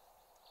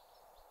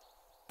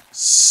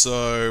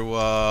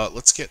 So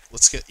let's get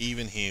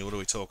even here. What are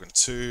we talking?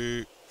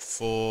 2,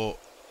 4,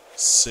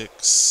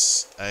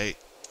 6, 8,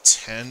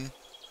 10.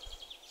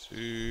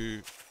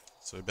 2,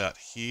 so about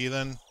here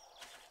then.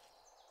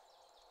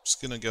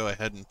 Just gonna go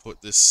ahead and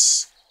put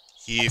this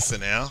here for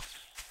now.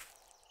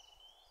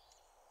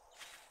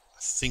 I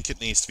think it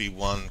needs to be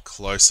one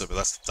closer,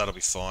 but that'll be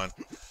fine.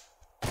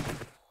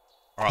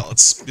 Alright,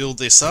 let's build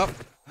this up.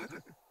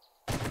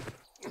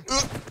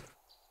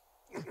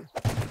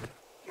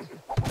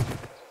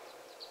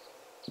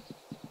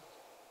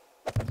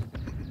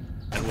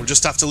 And we'll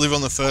just have to live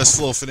on the first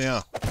floor for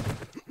now.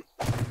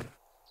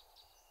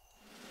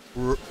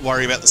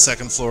 Worry about the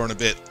second floor in a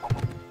bit.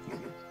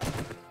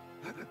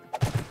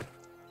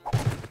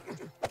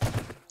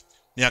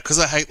 Now, because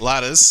I hate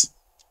ladders,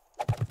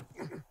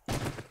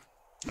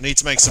 I need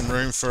to make some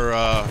room for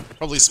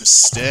probably some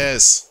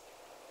stairs.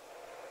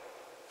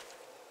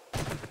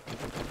 Alright,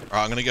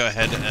 I'm going to go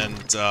ahead and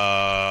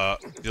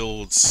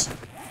build...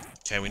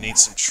 Okay, we need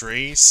some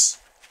trees.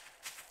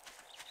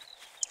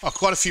 Oh,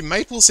 quite a few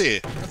maples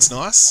here. That's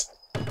nice.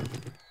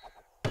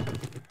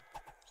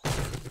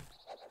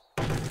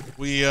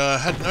 We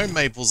had no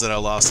maples at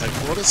our last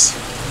headquarters.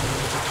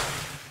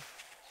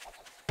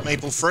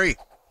 Maple free.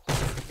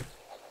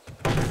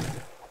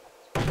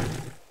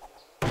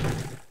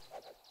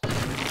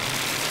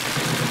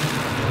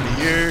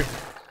 You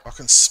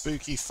fucking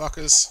spooky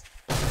fuckers.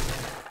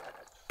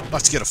 I'd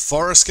like to get a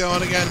forest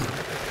going again.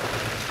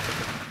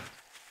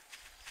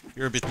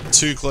 You're a bit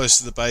too close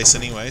to the base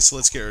anyway, so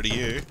let's get rid of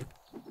you.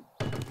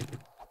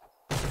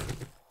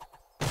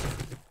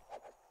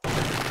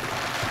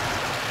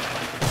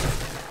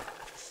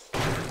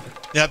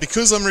 Now,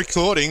 because I'm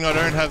recording, I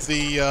don't have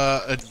the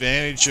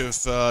advantage of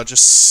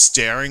just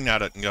staring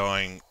at it and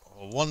going,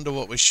 I wonder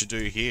what we should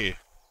do here.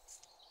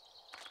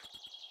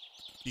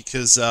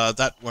 Because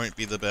that won't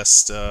be the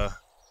best,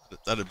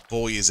 that'd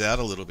bore you out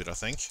a little bit, I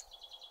think. So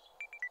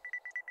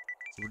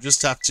we'll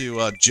just have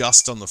to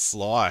adjust on the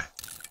fly.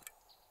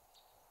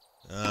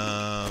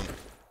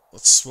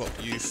 Let's swap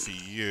you for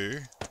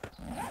you.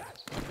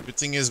 Good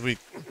thing is we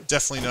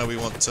definitely know we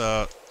want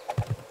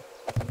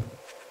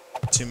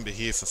timber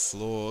here for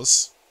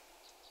floors.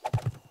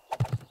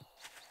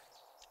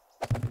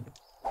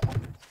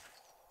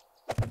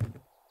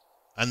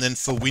 And then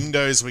for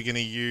windows we're going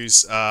to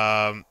use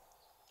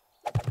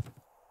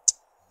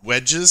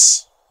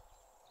wedges.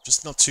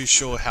 Just not too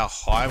sure how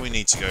high we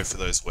need to go for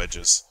those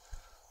wedges.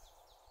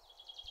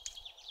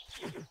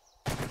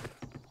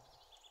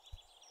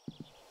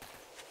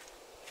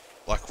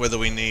 Like whether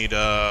we need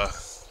I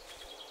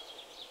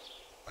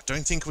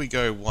don't think we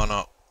go one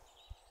up.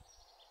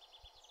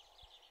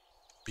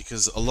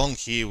 Because along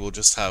here we'll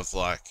just have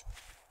like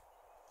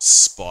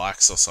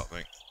spikes or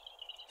something.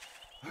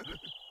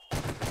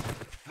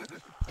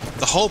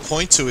 The whole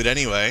point to it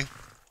anyway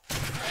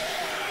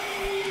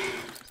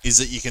is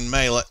that you can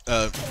melee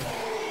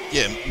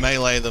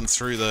them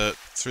through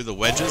the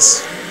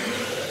wedges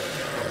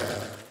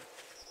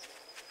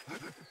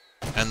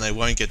and they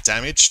won't get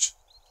damaged.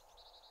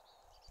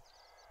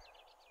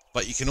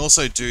 But you can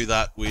also do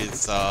that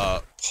with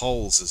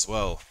poles as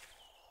well.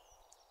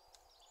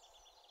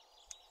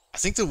 I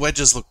think the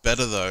wedges look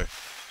better though,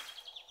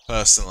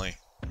 personally.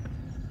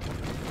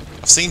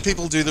 I've seen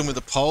people do them with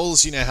the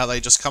poles, you know how they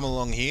just come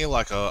along here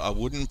like a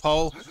wooden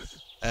pole,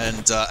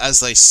 and as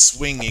they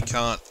swing they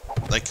can't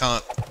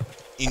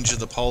injure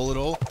the pole at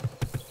all.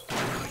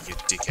 Oh, you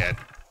dickhead.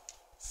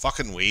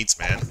 Fucking weeds,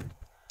 man.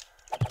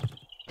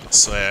 I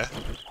swear.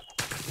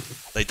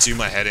 They do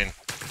my head in.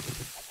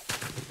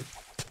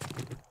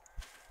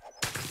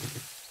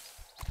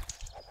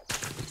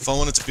 If I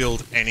wanted to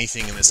build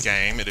anything in this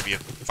game, it'd be a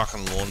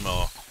fucking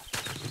lawnmower.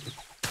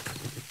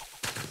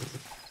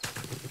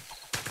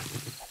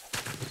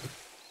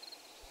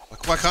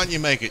 Like, why can't you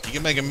make it? You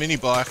can make a mini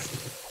bike.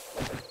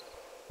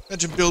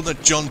 Imagine building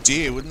a John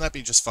Deere, wouldn't that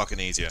be just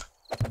fucking easier?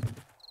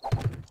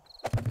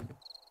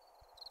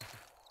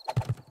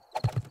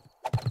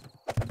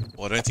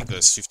 Well, I don't think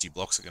those 50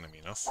 blocks are going to be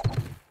enough.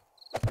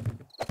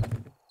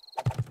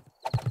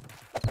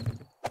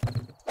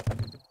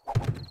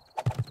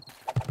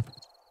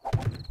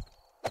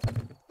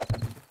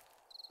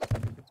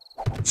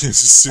 As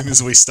soon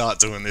as we start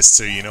doing this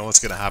too, you know what's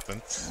going to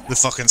happen. The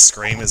fucking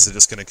screamers are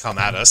just going to come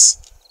at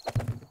us.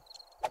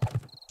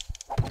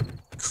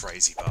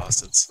 Crazy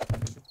bastards.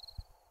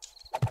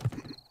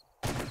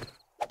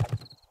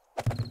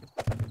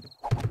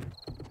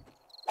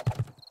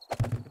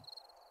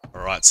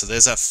 Alright, so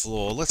there's our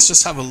floor. Let's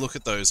just have a look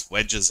at those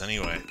wedges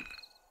anyway.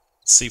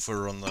 See if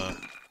we're on the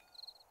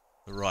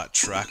right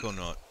track or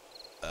not.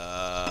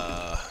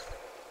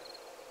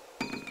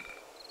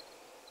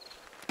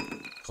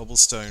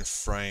 Cobblestone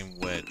frame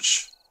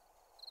wedge.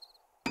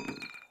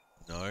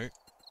 No.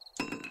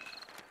 I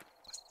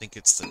think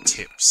it's the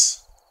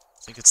tips.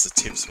 I think it's the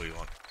tips we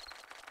want.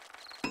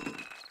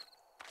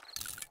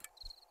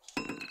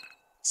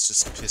 Let's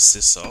just piss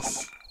this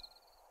off.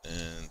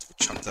 And we'll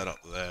chuck that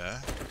up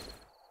there.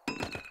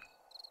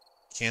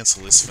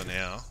 Cancel this for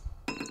now.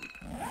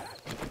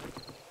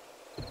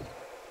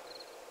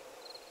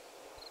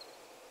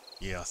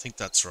 Yeah, I think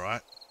that's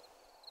right.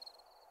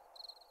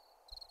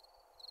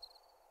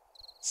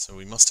 So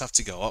we must have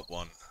to go up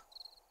one.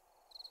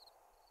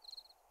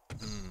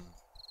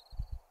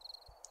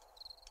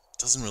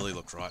 Doesn't really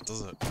look right,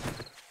 does it?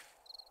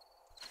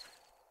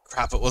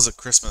 Crap, it was at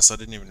Christmas, I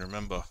didn't even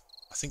remember.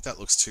 I think that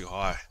looks too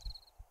high.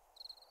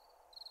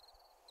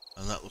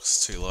 And that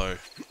looks too low.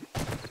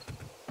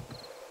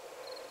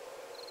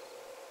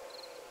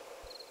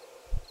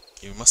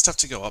 Yeah, we must have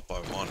to go up by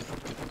one.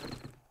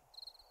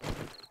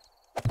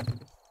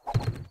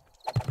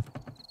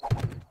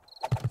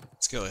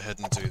 Let's go ahead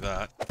and do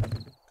that.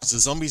 Because the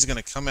zombies are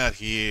going to come out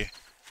here.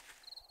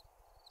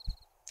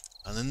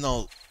 And then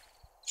they'll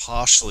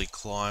partially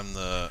climb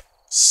the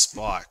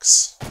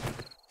spikes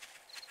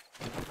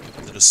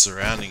that are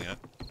surrounding it.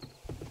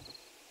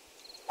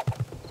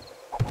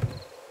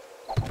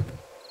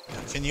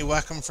 Now, can you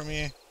whack them from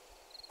here?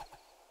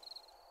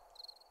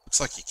 Looks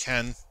like you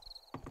can.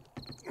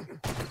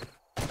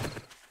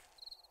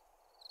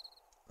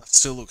 That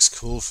still looks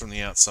cool from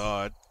the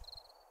outside.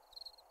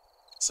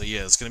 So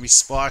yeah, there's going to be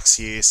spikes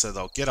here, so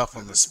they'll get up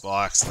on the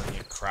spikes, and then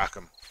you crack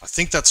them. I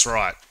think that's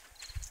right.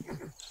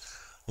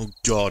 Oh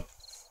god.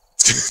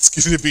 It's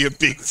going to be a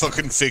big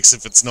fucking fix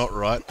if it's not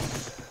right.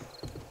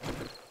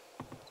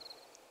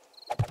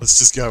 Let's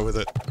just go with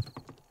it.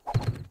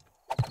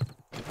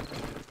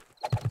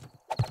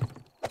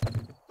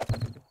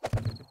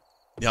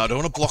 Now, I don't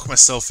want to block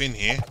myself in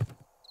here,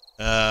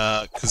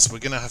 because we're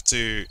going to have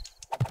to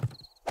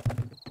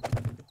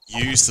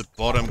use the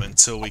bottom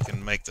until we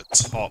can make the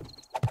top.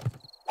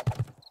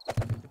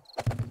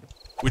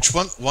 Which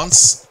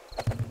once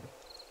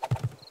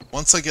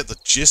I get the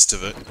gist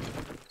of it,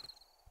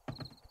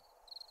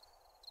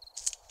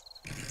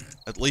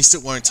 at least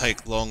it won't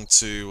take long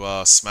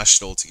to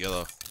smash it all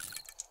together.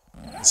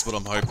 That's what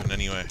I'm hoping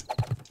anyway.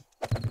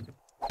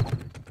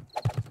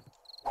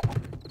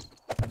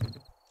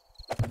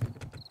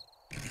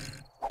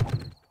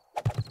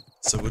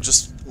 So we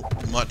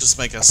might just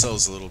make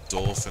ourselves a little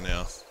door for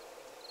now.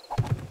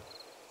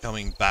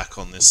 Coming back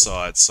on this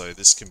side, so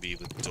this can be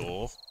the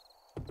door.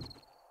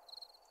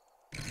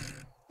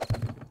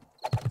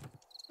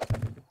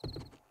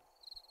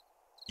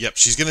 Yep,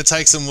 she's gonna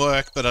take some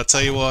work, but I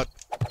tell you what,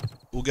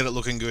 we'll get it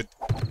looking good.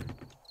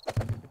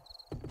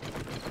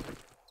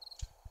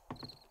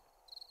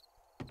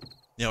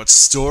 Now, it's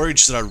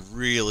storage that I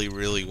really,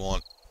 really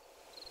want.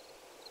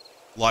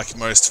 Like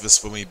most of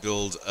us when we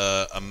build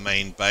a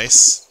main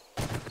base.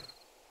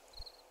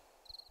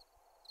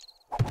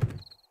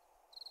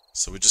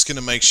 So we're just going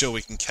to make sure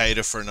we can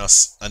cater for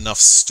enough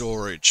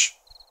storage.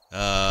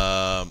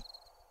 Not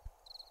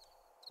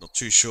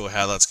too sure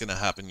how that's going to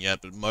happen yet,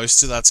 but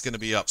most of that's going to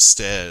be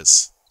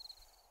upstairs.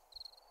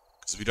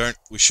 Because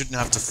we shouldn't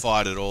have to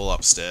fight it all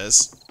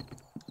upstairs.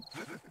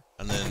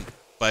 And then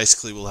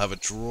basically we'll have a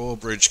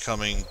drawbridge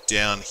coming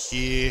down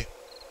here.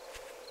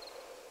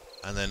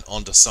 And then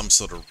onto some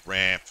sort of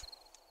ramp.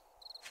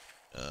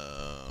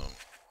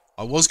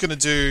 I was going to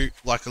do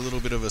like a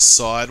little bit of a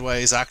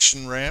sideways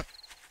action ramp.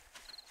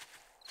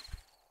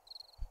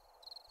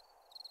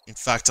 In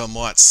fact, I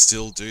might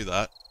still do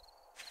that.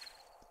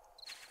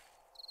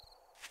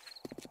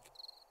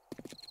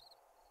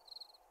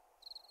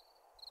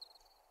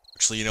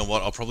 Actually, you know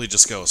what? I'll probably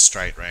just go a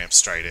straight ramp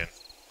straight in.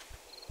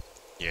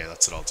 Yeah,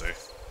 that's what I'll do.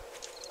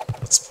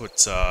 Let's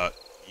put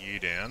you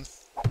down.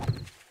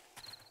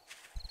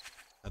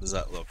 How does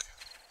that look?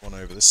 One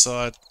over this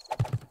side.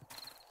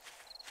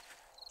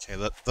 Okay,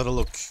 that'll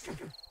look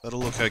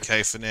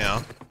okay for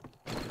now.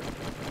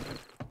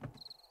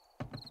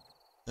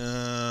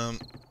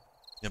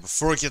 Now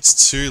before it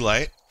gets too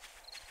late,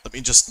 let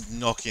me just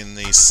knock in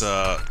these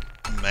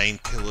main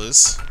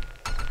pillars.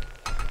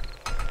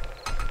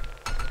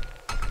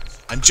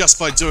 And just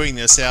by doing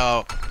this,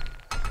 our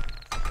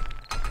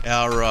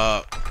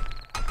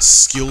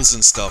skills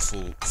and stuff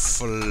will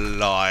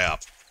fly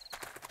up.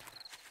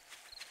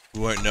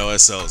 We won't know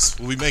ourselves.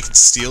 We'll be making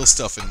steel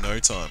stuff in no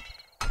time.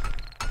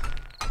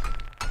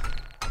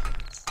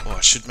 Oh,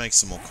 I should make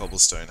some more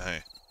cobblestone,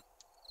 hey.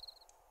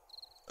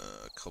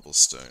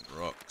 Cobblestone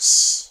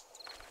rocks.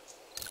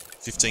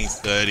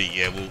 1530,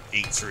 yeah, we'll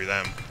eat through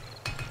them.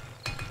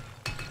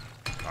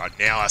 Alright,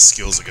 now our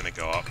skills are going to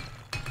go up.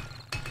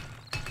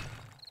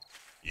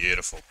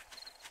 Beautiful.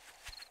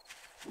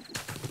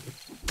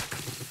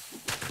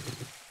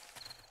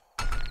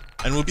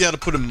 And we'll be able to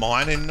put a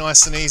mine in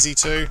nice and easy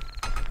too.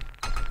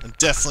 And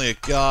definitely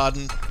a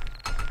garden.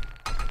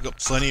 We've got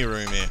plenty of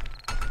room here.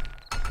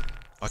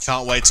 I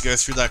can't wait to go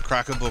through that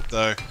cracker book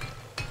though.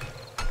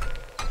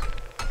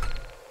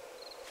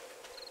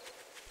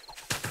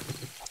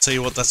 I'll tell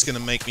you what, that's going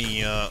to make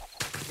me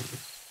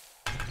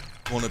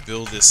want to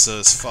build this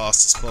as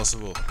fast as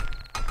possible.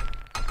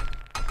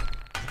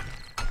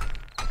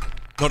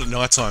 Not at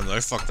night time though,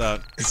 fuck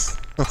that.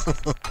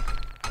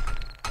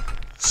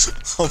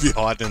 I'll be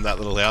hiding in that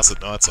little house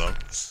at night time.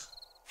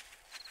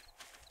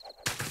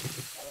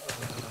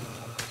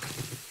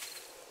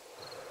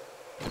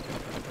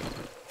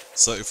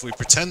 So if we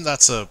pretend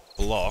that's a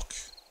block,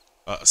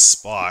 a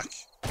spike,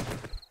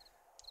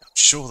 I'm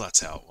sure that's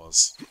how it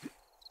was.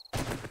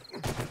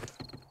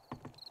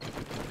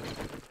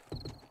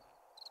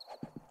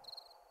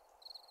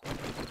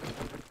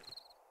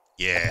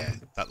 Yeah,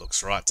 that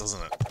looks right,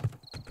 doesn't it?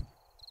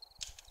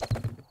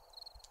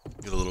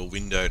 Get a little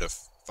window to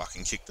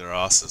fucking kick their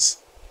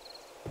asses.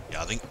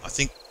 Yeah, I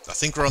think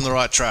we're on the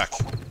right track.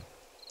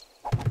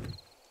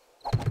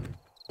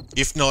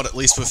 If not, at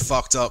least we're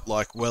fucked up,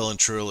 like, well and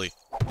truly.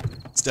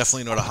 It's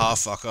definitely not a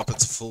half fuck up,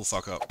 it's a full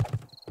fuck up.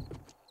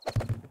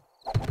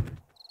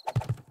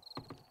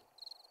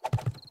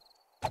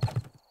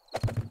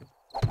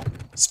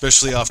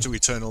 Especially after we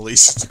turn all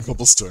these into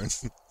cobblestone.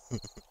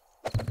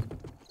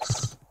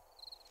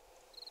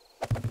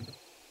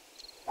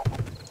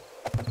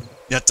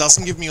 Now, it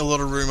doesn't give me a lot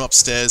of room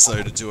upstairs,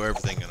 though, to do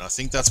everything, and I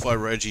think that's why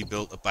Reggie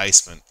built a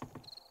basement.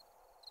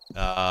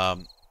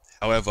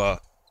 However,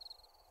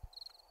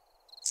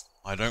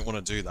 I don't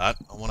want to do that.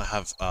 I want to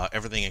have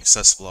everything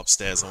accessible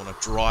upstairs. I want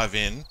to drive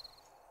in,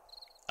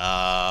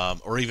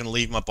 or even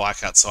leave my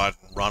bike outside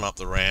and run up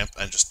the ramp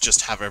and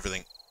just have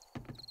everything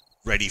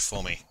ready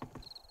for me.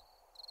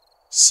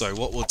 So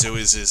what we'll do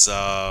is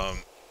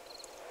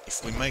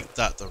if we make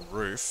that the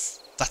roof,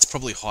 that's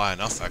probably high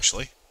enough,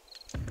 actually.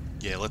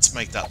 Yeah, let's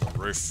make that the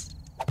roof.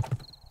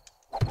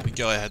 We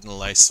go ahead and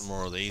lay some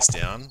more of these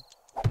down.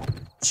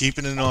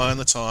 Keeping an eye on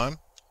the time.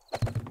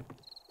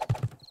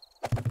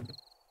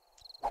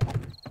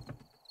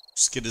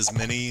 Just get as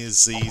many of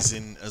these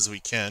in as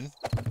we can.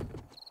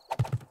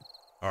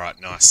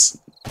 Alright, nice.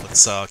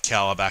 Let's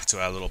cower back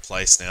to our little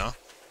place now.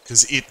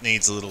 Because it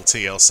needs a little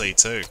TLC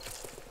too.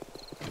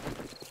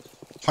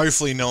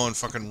 Hopefully no one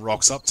fucking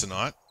rocks up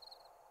tonight.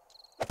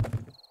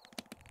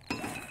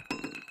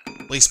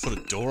 At least put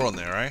a door on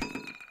there, eh?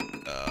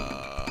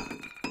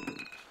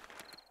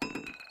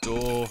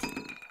 Door.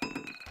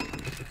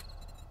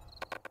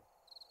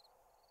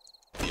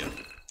 Yeah,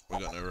 we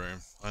got no room.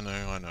 I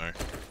know.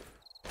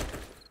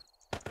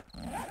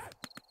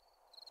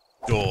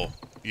 Door.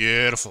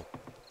 Beautiful.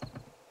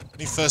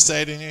 Any first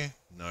aid in here?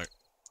 No.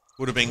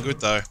 Would have been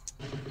good though.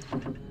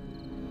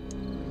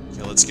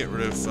 Okay, let's get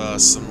rid of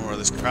some more of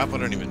this crap. I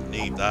don't even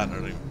need that.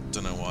 I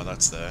don't know why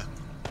that's there.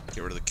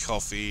 Get rid of the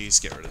coffees,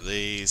 get rid of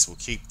these. We'll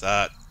keep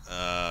that.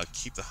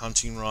 Keep the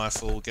hunting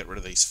rifle. Get rid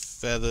of these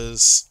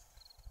feathers.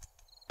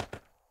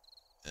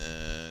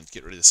 And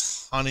get rid of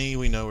this honey.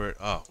 We know where...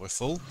 Oh, we're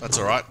full? That's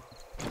alright.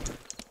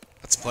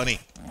 That's plenty.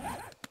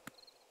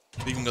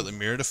 We've even got the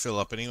mirror to fill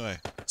up anyway.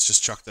 Let's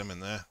just chuck them in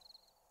there.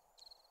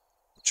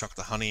 Chuck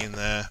the honey in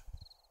there.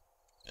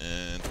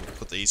 And we'll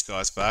put these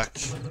guys back.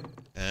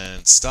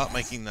 And start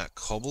making that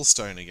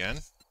cobblestone again.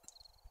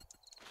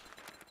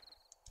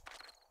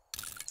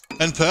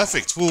 And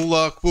perfect.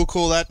 We'll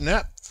call that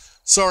nap.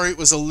 Sorry it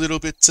was a little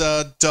bit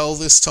dull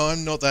this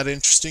time. Not that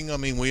interesting. I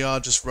mean, we are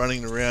just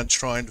running around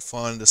trying to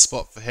find a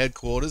spot for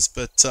headquarters.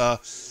 But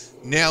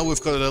now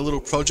we've got a little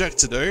project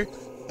to do.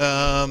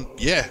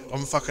 Yeah,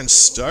 I'm fucking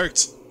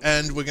stoked.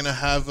 And we're going to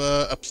have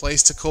a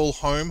place to call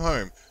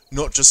home.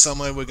 Not just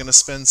somewhere we're going to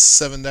spend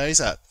 7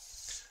 days at.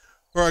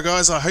 Alright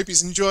guys, I hope you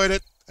enjoyed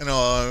it. And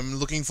I'm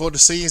looking forward to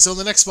seeing you on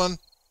the next one.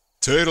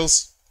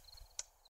 Toodles!